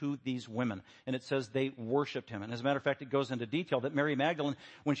appeared to these women. And it says they worshiped him. And as a matter of fact, it goes into detail that Mary Magdalene,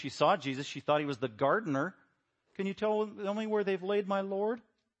 when she saw Jesus, she thought he was the gardener. Can you tell me where they've laid my Lord?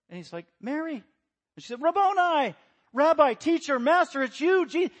 And he's like, Mary. And she said, Rabboni, Rabbi, teacher, master, it's you,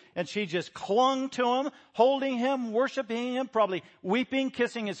 Jesus. And she just clung to him, holding him, worshiping him, probably weeping,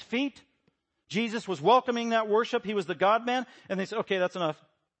 kissing his feet. Jesus was welcoming that worship. He was the God-man. And they said, okay, that's enough.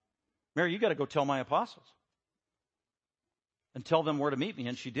 Mary, you got to go tell my apostles and tell them where to meet me.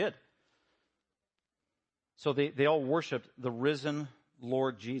 And she did. So they all worshiped the risen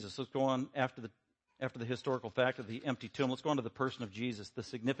Lord Jesus. Let's go on after the historical fact of the empty tomb. Let's go on to the person of Jesus, the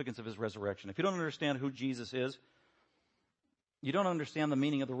significance of his resurrection. If you don't understand who Jesus is, you don't understand the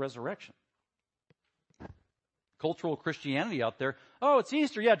meaning of the resurrection. Cultural Christianity out there, oh, it's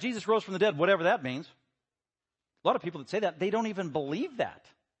Easter, yeah, Jesus rose from the dead, whatever that means. A lot of people that say that, they don't even believe that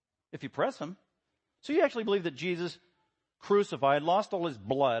if you press them. So you actually believe that Jesus crucified, lost all his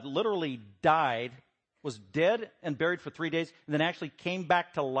blood, literally died, was dead and buried for 3 days, and then actually came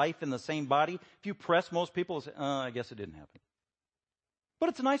back to life in the same body. If you press most people, say, I guess it didn't happen. But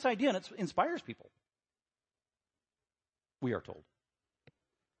it's a nice idea and it inspires people. We are told.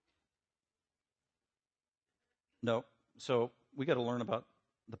 No. So we got to learn about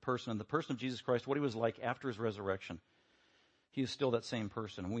the person, and the person of Jesus Christ, what he was like after his resurrection. He is still that same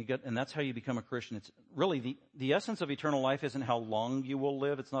person. And that's how you become a Christian. It's really the essence of eternal life isn't how long you will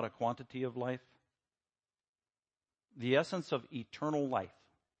live. It's not a quantity of life. The essence of eternal life,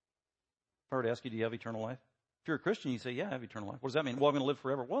 If I were to ask you, do you have eternal life? If you're a Christian, you say, yeah, I have eternal life. What does that mean? Well, I'm going to live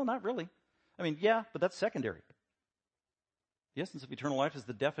forever. Well, not really. I mean, yeah, but that's secondary. The essence of eternal life is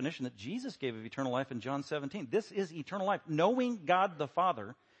the definition that Jesus gave of eternal life in John 17. This is eternal life, knowing God the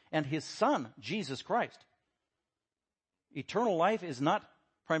Father and His Son, Jesus Christ. Eternal life is not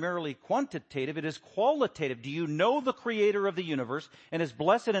primarily quantitative, it is qualitative. Do you know the Creator of the universe and His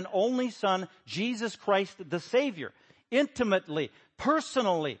blessed and only Son, Jesus Christ the Savior? Intimately,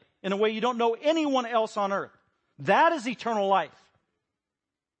 personally, in a way you don't know anyone else on earth. That is eternal life.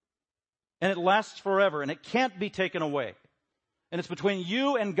 And it lasts forever, and it can't be taken away. And it's between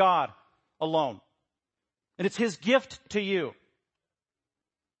you and God alone. And it's His gift to you.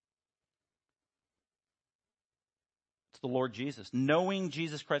 It's the Lord Jesus. Knowing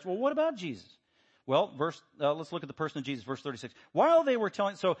Jesus Christ. Well, what about Jesus? Well, let's look at the person of Jesus, verse 36. While they were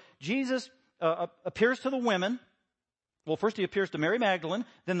telling, so Jesus appears to the women. Well, first He appears to Mary Magdalene,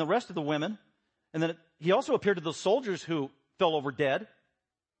 then the rest of the women. And then He also appeared to the soldiers who fell over dead.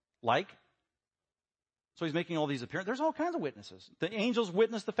 So He's making all these appearances. There's all kinds of witnesses. The angels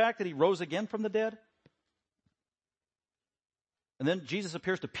witnessed the fact that He rose again from the dead. And then Jesus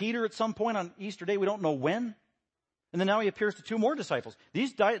appears to Peter at some point on Easter Day. We don't know when. And then now He appears to two more disciples.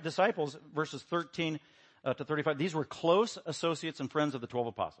 These disciples, verses 13 to 35, these were close associates and friends of the 12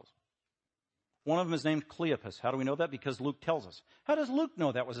 apostles. One of them is named Cleopas. How do we know that? Because Luke tells us. How does Luke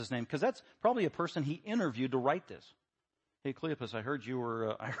know that was his name? Because that's probably a person he interviewed to write this. Hey, Cleopas, I heard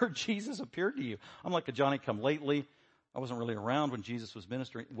I heard Jesus appeared to you. I'm like a Johnny-come-lately. I wasn't really around when Jesus was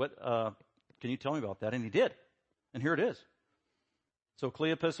ministering. Can you tell me about that? And he did. And here it is. So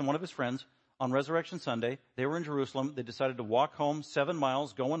Cleopas and one of his friends, on Resurrection Sunday, they were in Jerusalem. They decided to walk home 7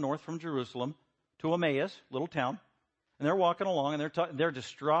 miles going north from Jerusalem to Emmaus, little town. And they're walking along, and they're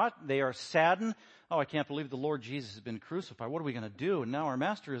distraught. They are saddened. Oh, I can't believe the Lord Jesus has been crucified. What are we going to do? And now our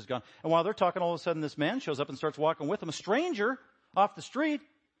master is gone. And while they're talking, all of a sudden this man shows up and starts walking with them. A stranger off the street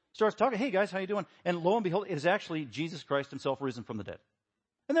starts talking. Hey, guys, how you doing? And lo and behold, it is actually Jesus Christ Himself risen from the dead.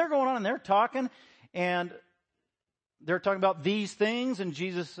 And they're going on, and they're talking, and they're talking about these things, and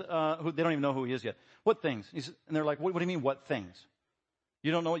Jesus, who they don't even know who He is yet. What things? And they're like, what do you mean, what things?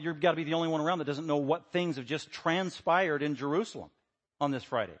 You don't know, you've got to be the only one around that doesn't know what things have just transpired in Jerusalem on this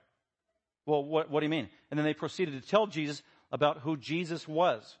Friday. Well, what do you mean? And then they proceeded to tell Jesus about who Jesus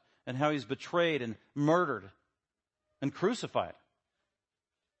was and how He's betrayed and murdered and crucified.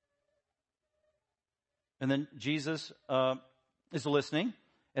 And then Jesus is listening,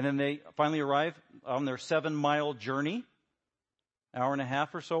 and then they finally arrive on their 7-mile journey. Hour and a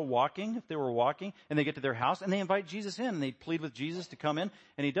half or so walking, if they were walking, and they get to their house, and they invite Jesus in, and they plead with Jesus to come in,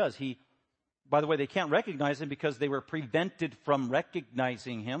 and He does. By the way, they can't recognize Him because they were prevented from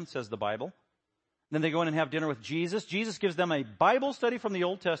recognizing Him, says the Bible. Then they go in and have dinner with Jesus. Jesus gives them a Bible study from the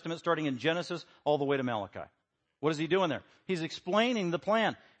Old Testament, starting in Genesis all the way to Malachi. What is He doing there? He's explaining the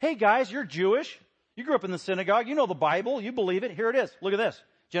plan. Hey guys, you're Jewish. You grew up in the synagogue. You know the Bible. You believe it. Here it is. Look at this.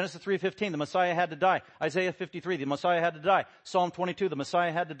 Genesis 3:15, the Messiah had to die. Isaiah 53, the Messiah had to die. Psalm 22, the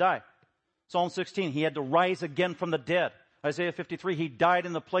Messiah had to die. Psalm 16, He had to rise again from the dead. Isaiah 53, He died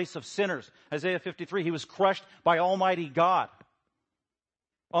in the place of sinners. Isaiah 53, He was crushed by Almighty God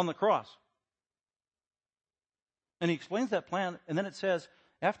on the cross. And He explains that plan, and then it says,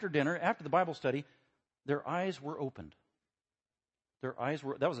 after dinner, after the Bible study, their eyes were opened.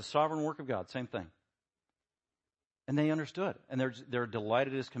 That was a sovereign work of God, same thing. And they understood, and they're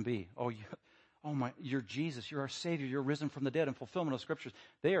delighted as can be. You're Jesus, you're our Savior, you're risen from the dead in fulfillment of Scriptures.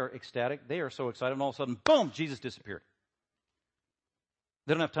 They are ecstatic, they are so excited, and all of a sudden, boom, Jesus disappeared.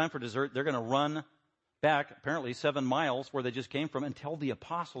 They don't have time for dessert. They're going to run back, apparently 7 miles where they just came from, and tell the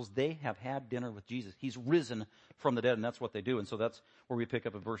apostles they have had dinner with Jesus. He's risen from the dead, and that's what they do. And so that's where we pick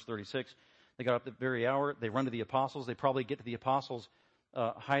up at verse 36. They got up at the very hour. They run to the apostles. They probably get to the apostles'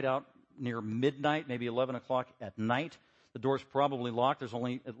 hideout near midnight, maybe 11 o'clock at night. The door's probably locked. There's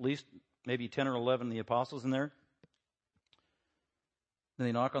only at least maybe 10 or 11 of the apostles in there. Then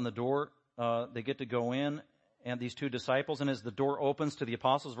they knock on the door. They get to go in, and these two disciples, and as the door opens to the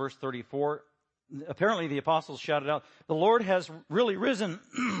apostles, verse 34, apparently the apostles shouted out, "The Lord has really risen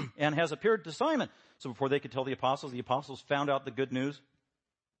and has appeared to Simon." So before they could tell the apostles found out the good news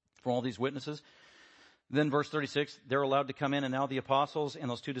from all these witnesses. Then verse 36, they're allowed to come in, and now the apostles and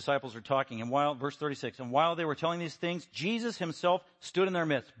those two disciples are talking. And verse 36, and while they were telling these things, Jesus Himself stood in their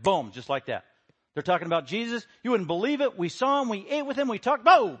midst. Boom, just like that. They're talking about Jesus. You wouldn't believe it. We saw Him. We ate with Him. We talked.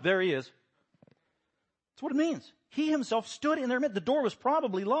 Boom, there He is. That's what it means. He Himself stood in their midst. The door was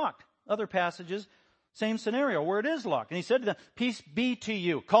probably locked. Other passages, same scenario where it is locked. And He said to them, "Peace be to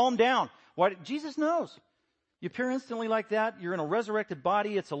you. Calm down." Why? Jesus knows. You appear instantly like that. You're in a resurrected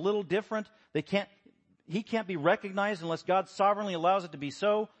body. It's a little different. He can't be recognized unless God sovereignly allows it to be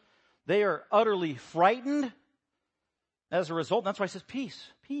so. They are utterly frightened as a result. That's why he says, peace,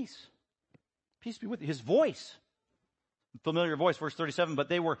 peace, peace be with you. His voice, familiar voice, verse 37, but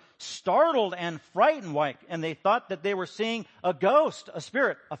they were startled and frightened, and they thought that they were seeing a ghost, a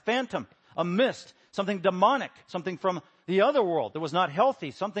spirit, a phantom, a mist, something demonic, something from the other world that was not healthy,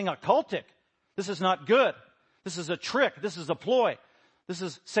 something occultic. This is not good. This is a trick. This is a ploy. This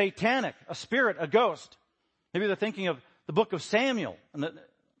is satanic, a spirit, a ghost. Maybe they're thinking of the book of Samuel and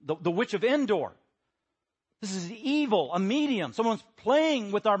the witch of Endor. This is evil, a medium. Someone's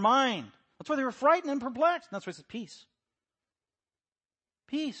playing with our mind. That's why they were frightened and perplexed. And that's why he said, peace.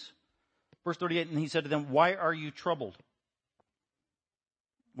 Peace. Verse 38, and he said to them, why are you troubled?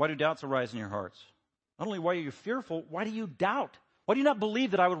 Why do doubts arise in your hearts? Not only why are you fearful, why do you doubt? Why do you not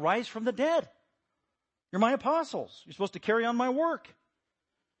believe that I would rise from the dead? You're my apostles. You're supposed to carry on my work.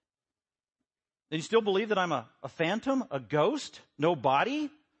 Do you still believe that I'm a phantom, a ghost, no body?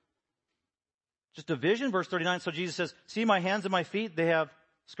 Just a vision? Verse 39, so Jesus says, see my hands and my feet? They have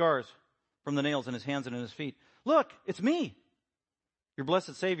scars from the nails in his hands and in his feet. Look, it's me, your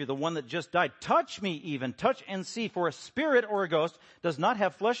blessed Savior, the one that just died. Touch me even, touch and see, for a spirit or a ghost does not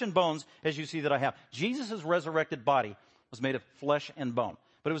have flesh and bones as you see that I have. Jesus' resurrected body was made of flesh and bone.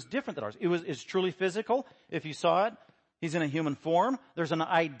 But it was different than ours. It's truly physical. If you saw it, he's in a human form. There's an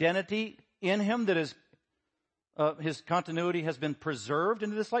identity in him that is, his continuity has been preserved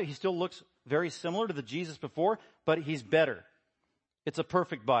into this life. He still looks very similar to the Jesus before, but he's better. It's a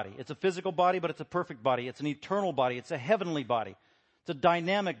perfect body. It's a physical body, but it's a perfect body. It's an eternal body. It's a heavenly body. It's a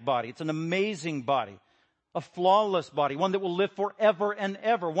dynamic body. It's an amazing body. A flawless body, one that will live forever and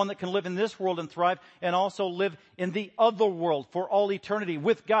ever, one that can live in this world and thrive and also live in the other world for all eternity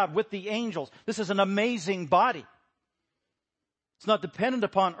with God, with the angels. This is an amazing body. It's not dependent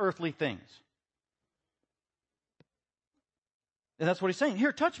upon earthly things. And that's what he's saying.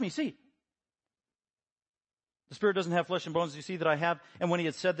 Here, touch me, see. The Spirit doesn't have flesh and bones, you see that I have. And when he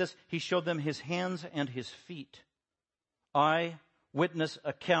had said this, he showed them his hands and his feet. Eyewitness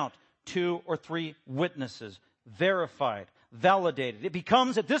account. 2 or 3 witnesses, verified, validated. It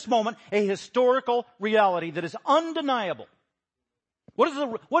becomes at this moment a historical reality that is undeniable. What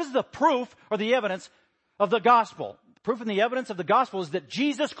is the proof or the evidence of the gospel? Proof and the evidence of the gospel is that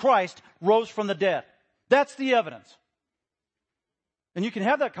Jesus Christ rose from the dead. That's the evidence. And you can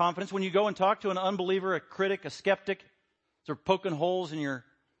have that confidence when you go and talk to an unbeliever, a critic, a skeptic, sort of poking holes in your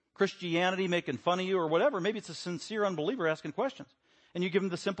Christianity, making fun of you or whatever. Maybe it's a sincere unbeliever asking questions. And you give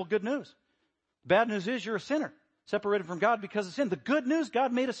them the simple good news. Bad news is you're a sinner, separated from God because of sin. The good news,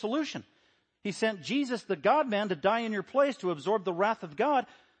 God made a solution. He sent Jesus, the God-man, to die in your place, to absorb the wrath of God.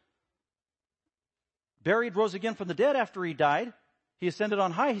 Buried, rose again from the dead after he died. He ascended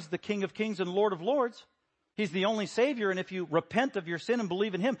on high. He's the King of kings and Lord of lords. He's the only Savior, and if you repent of your sin and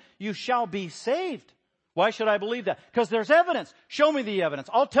believe in him, you shall be saved. Why should I believe that? Because there's evidence. Show me the evidence.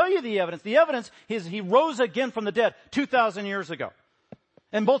 I'll tell you the evidence. The evidence is he rose again from the dead 2,000 years ago.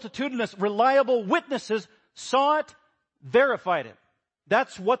 And multitudinous, reliable witnesses saw it, verified it.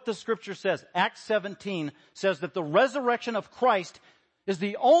 That's what the scripture says. Acts 17 says that the resurrection of Christ is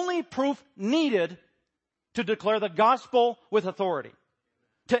the only proof needed to declare the gospel with authority.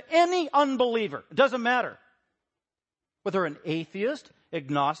 To any unbeliever, it doesn't matter. Whether an atheist,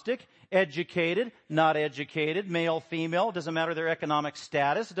 agnostic, educated, not educated, male, female, it doesn't matter their economic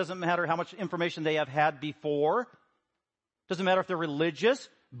status. It doesn't matter how much information they have had before. Doesn't matter if they're religious,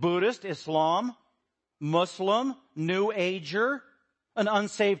 Buddhist, Islam, Muslim, New Ager, an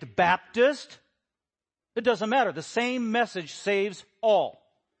unsaved Baptist. It doesn't matter. The same message saves all.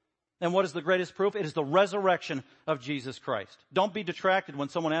 And what is the greatest proof? It is the resurrection of Jesus Christ. Don't be detracted when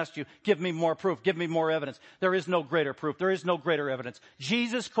someone asks you, give me more proof, give me more evidence. There is no greater proof. There is no greater evidence.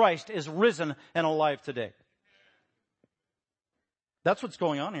 Jesus Christ is risen and alive today. That's what's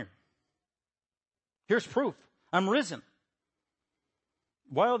going on here. Here's proof. I'm risen.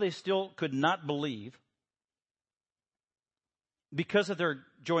 While they still could not believe, because of their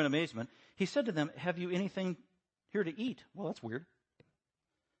joy and amazement, he said to them, have you anything here to eat? Well, that's weird.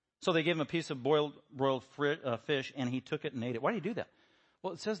 So they gave him a piece of broiled fish, and he took it and ate it. Why do you do that?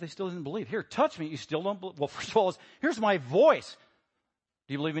 Well, it says they still didn't believe. Here, touch me. You still don't believe? Well, first of all, here's my voice.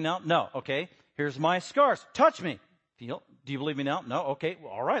 Do you believe me now? No. Okay. Here's my scars. Touch me. Feel? Do you believe me now? No. Okay.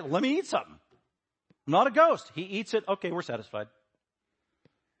 Well, all right. Let me eat something. I'm not a ghost. He eats it. Okay, we're satisfied.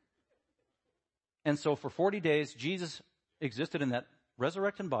 And so for 40 days, Jesus existed in that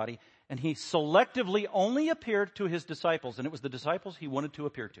resurrected body, and he selectively only appeared to his disciples, and it was the disciples he wanted to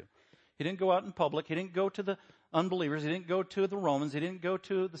appear to. He didn't go out in public. He didn't go to the unbelievers. He didn't go to the Romans. He didn't go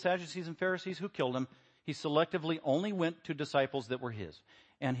to the Sadducees and Pharisees who killed him. He selectively only went to disciples that were his.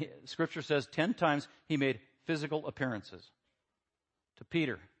 And Scripture says 10 times he made physical appearances. To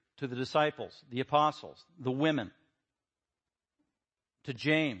Peter, to the disciples, the apostles, the women. To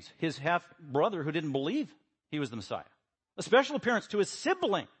James, his half-brother who didn't believe he was the Messiah. A special appearance to his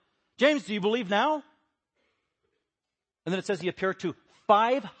sibling. James, do you believe now? And then it says he appeared to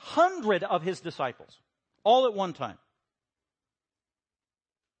 500 of his disciples, all at one time.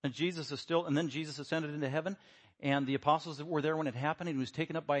 And then Jesus ascended into heaven, and the apostles that were there when it happened, and he was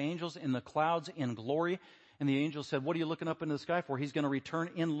taken up by angels in the clouds in glory. And the angels said, what are you looking up into the sky for? He's going to return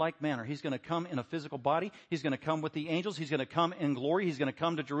in like manner. He's going to come in a physical body. He's going to come with the angels. He's going to come in glory. He's going to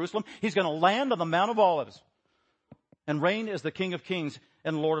come to Jerusalem. He's going to land on the Mount of Olives and reign as the King of Kings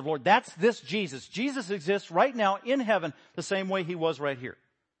and Lord of Lords. That's this Jesus. Jesus exists right now in heaven the same way he was right here.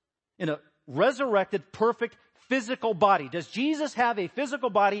 In a resurrected, perfect, physical body. Does Jesus have a physical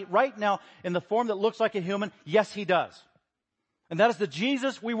body right now in the form that looks like a human? Yes, he does. And that is the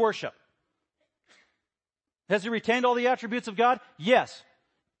Jesus we worship. Has he retained all the attributes of God? Yes.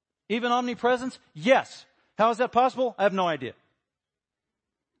 Even omnipresence? Yes. How is that possible? I have no idea.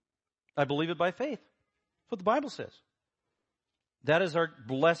 I believe it by faith. That's what the Bible says. That is our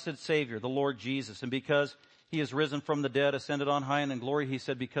blessed Savior, the Lord Jesus. And because he is risen from the dead, ascended on high and in glory, he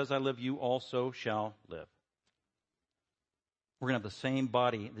said, because I live, you also shall live. We're going to have the same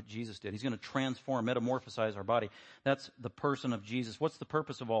body that Jesus did. He's going to transform, metamorphosize our body. That's the person of Jesus. What's the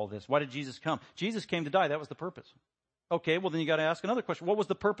purpose of all this? Why did Jesus come? Jesus came to die. That was the purpose. Okay, well then you got to ask another question. What was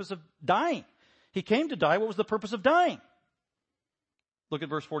the purpose of dying? He came to die. What was the purpose of dying? Look at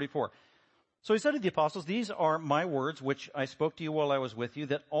verse 44. So he said to the apostles, these are my words which I spoke to you while I was with you,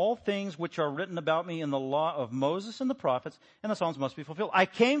 that all things which are written about me in the law of Moses and the prophets and the Psalms must be fulfilled. I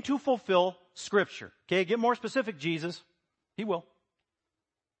came to fulfill Scripture. Okay, get more specific, Jesus. He will.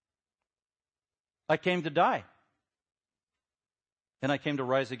 I came to die. And I came to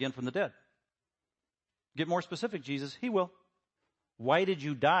rise again from the dead. Get more specific, Jesus. He will. Why did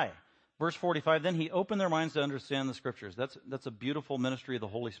you die? Verse 45, then he opened their minds to understand the Scriptures. That's a beautiful ministry of the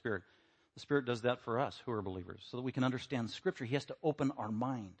Holy Spirit. The Spirit does that for us who are believers, so that we can understand Scripture. He has to open our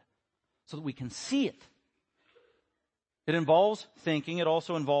mind so that we can see it. It involves thinking. It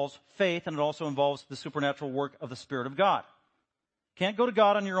also involves faith, and it also involves the supernatural work of the Spirit of God. Can't go to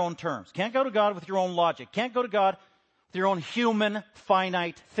God on your own terms. Can't go to God with your own logic. Can't go to God with your own human,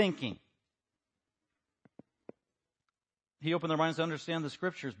 finite thinking. He opened their minds to understand the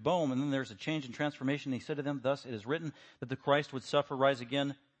Scriptures. Boom. And then there's a change and transformation. He said to them, thus it is written that the Christ would suffer, rise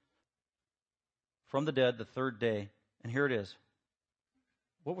again from the dead the third day. And here it is.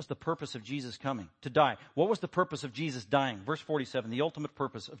 What was the purpose of Jesus coming? To die. What was the purpose of Jesus dying? Verse 47, the ultimate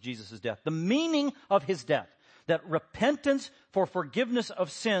purpose of Jesus' death. The meaning of his death. That repentance for forgiveness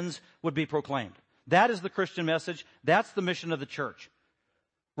of sins would be proclaimed. That is the Christian message. That's the mission of the church.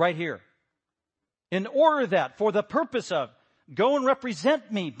 Right here. In order that, for the purpose of, go and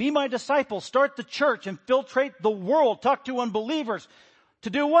represent me, be my disciple, start the church, infiltrate the world, talk to unbelievers. To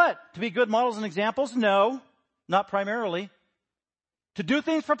do what? To be good models and examples? No, not primarily. To do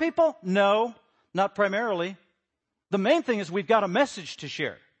things for people? No, not primarily. The main thing is we've got a message to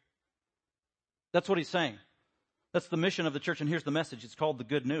share. That's what he's saying. That's the mission of the church, and here's the message. It's called the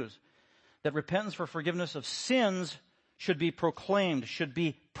good news. That repentance for forgiveness of sins should be proclaimed, should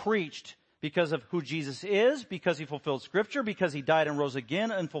be preached because of who Jesus is, because he fulfilled Scripture, because he died and rose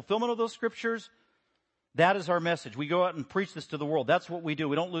again in fulfillment of those Scriptures. That is our message. We go out and preach this to the world. That's what we do.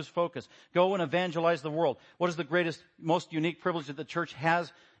 We don't lose focus. Go and evangelize the world. What is the greatest, most unique privilege that the church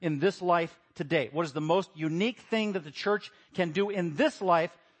has in this life today? What is the most unique thing that the church can do in this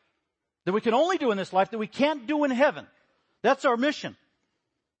life that we can only do in this life that we can't do in heaven? That's our mission.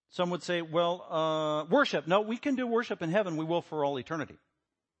 Some would say, well, worship. No, we can do worship in heaven. We will for all eternity.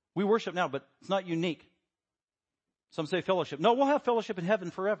 We worship now, but it's not unique. Some say fellowship. No, we'll have fellowship in heaven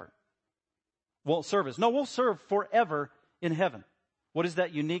forever. Well, service. No, we'll serve forever in heaven. What is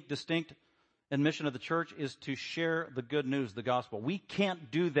that unique, distinct, and mission of the church is to share the good news, the gospel. We can't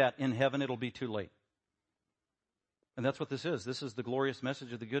do that in heaven. It'll be too late. And that's what this is. This is the glorious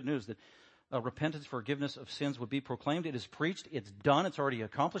message of the good news, that repentance, forgiveness of sins would be proclaimed. It is preached. It's done. It's already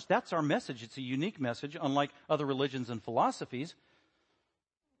accomplished. That's our message. It's a unique message, unlike other religions and philosophies.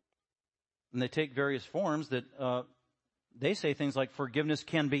 And they take various forms that they say things like forgiveness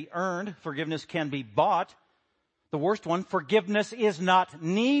can be earned, forgiveness can be bought. The worst one, forgiveness is not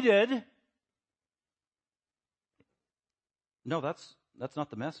needed. No, that's not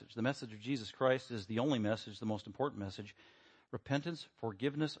the message. The message of Jesus Christ is the only message, the most important message. Repentance,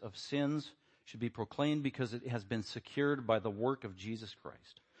 forgiveness of sins should be proclaimed because it has been secured by the work of Jesus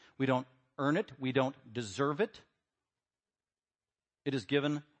Christ. We don't earn it. We don't deserve it. It is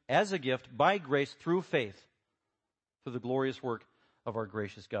given as a gift by grace through faith through the glorious work of our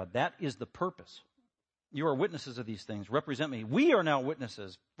gracious God. That is the purpose. You are witnesses of these things. Represent me. We are now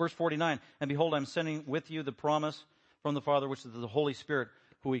witnesses. Verse 49, and behold, I'm sending with you the promise from the Father, which is the Holy Spirit,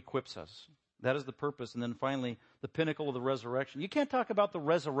 who equips us. That is the purpose. And then finally, the pinnacle of the resurrection. You can't talk about the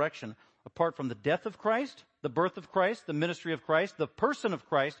resurrection apart from the death of Christ, the birth of Christ, the ministry of Christ, the person of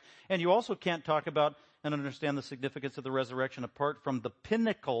Christ. And you also can't talk about and understand the significance of the resurrection apart from the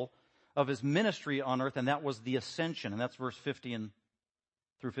pinnacle of his ministry on earth, and that was the ascension. And that's verse 50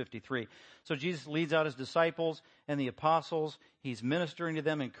 through 53. So Jesus leads out his disciples and the apostles. He's ministering to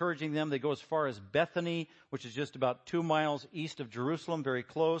them, encouraging them. They go as far as Bethany, which is just about 2 miles east of Jerusalem, very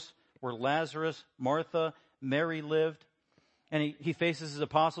close, where Lazarus, Martha, Mary lived. And he faces his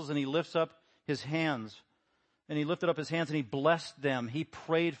apostles and he lifts up his hands. And he lifted up his hands and he blessed them. He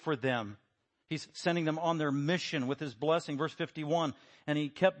prayed for them. He's sending them on their mission with his blessing. Verse 51, and he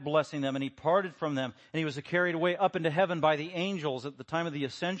kept blessing them and he parted from them. And he was carried away up into heaven by the angels at the time of the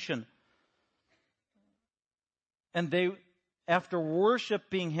ascension. And they, after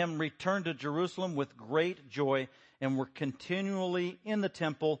worshiping him, returned to Jerusalem with great joy and were continually in the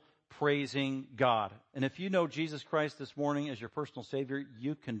temple praising God. And if you know Jesus Christ this morning as your personal Savior,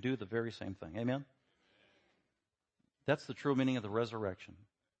 you can do the very same thing. Amen? That's the true meaning of the resurrection.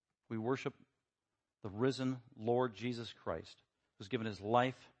 We worship the risen Lord Jesus Christ, who's given his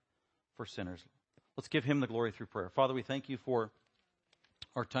life for sinners. Let's give him the glory through prayer. Father, we thank you for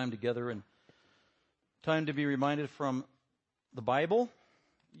our time together and time to be reminded from the Bible,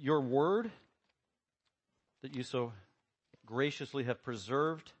 your word, that you so graciously have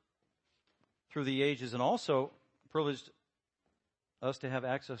preserved through the ages, and also privileged us to have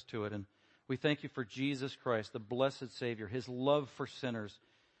access to it. And we thank you for Jesus Christ, the blessed Savior, his love for sinners,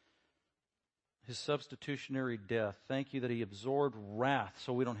 his substitutionary death. Thank you that he absorbed wrath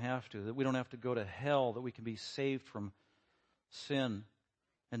so we don't have to, that we don't have to go to hell, that we can be saved from sin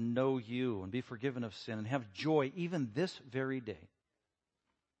and know you and be forgiven of sin and have joy even this very day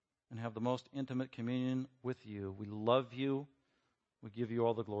and have the most intimate communion with you. We love you. We give you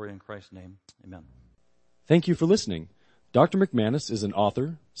all the glory in Christ's name. Amen. Thank you for listening. Dr. McManus is an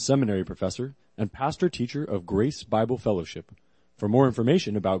author, seminary professor, and pastor-teacher of Grace Bible Fellowship. For more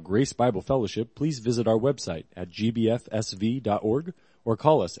information about Grace Bible Fellowship, please visit our website at gbfsv.org or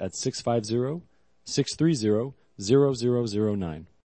call us at 650-630-0009.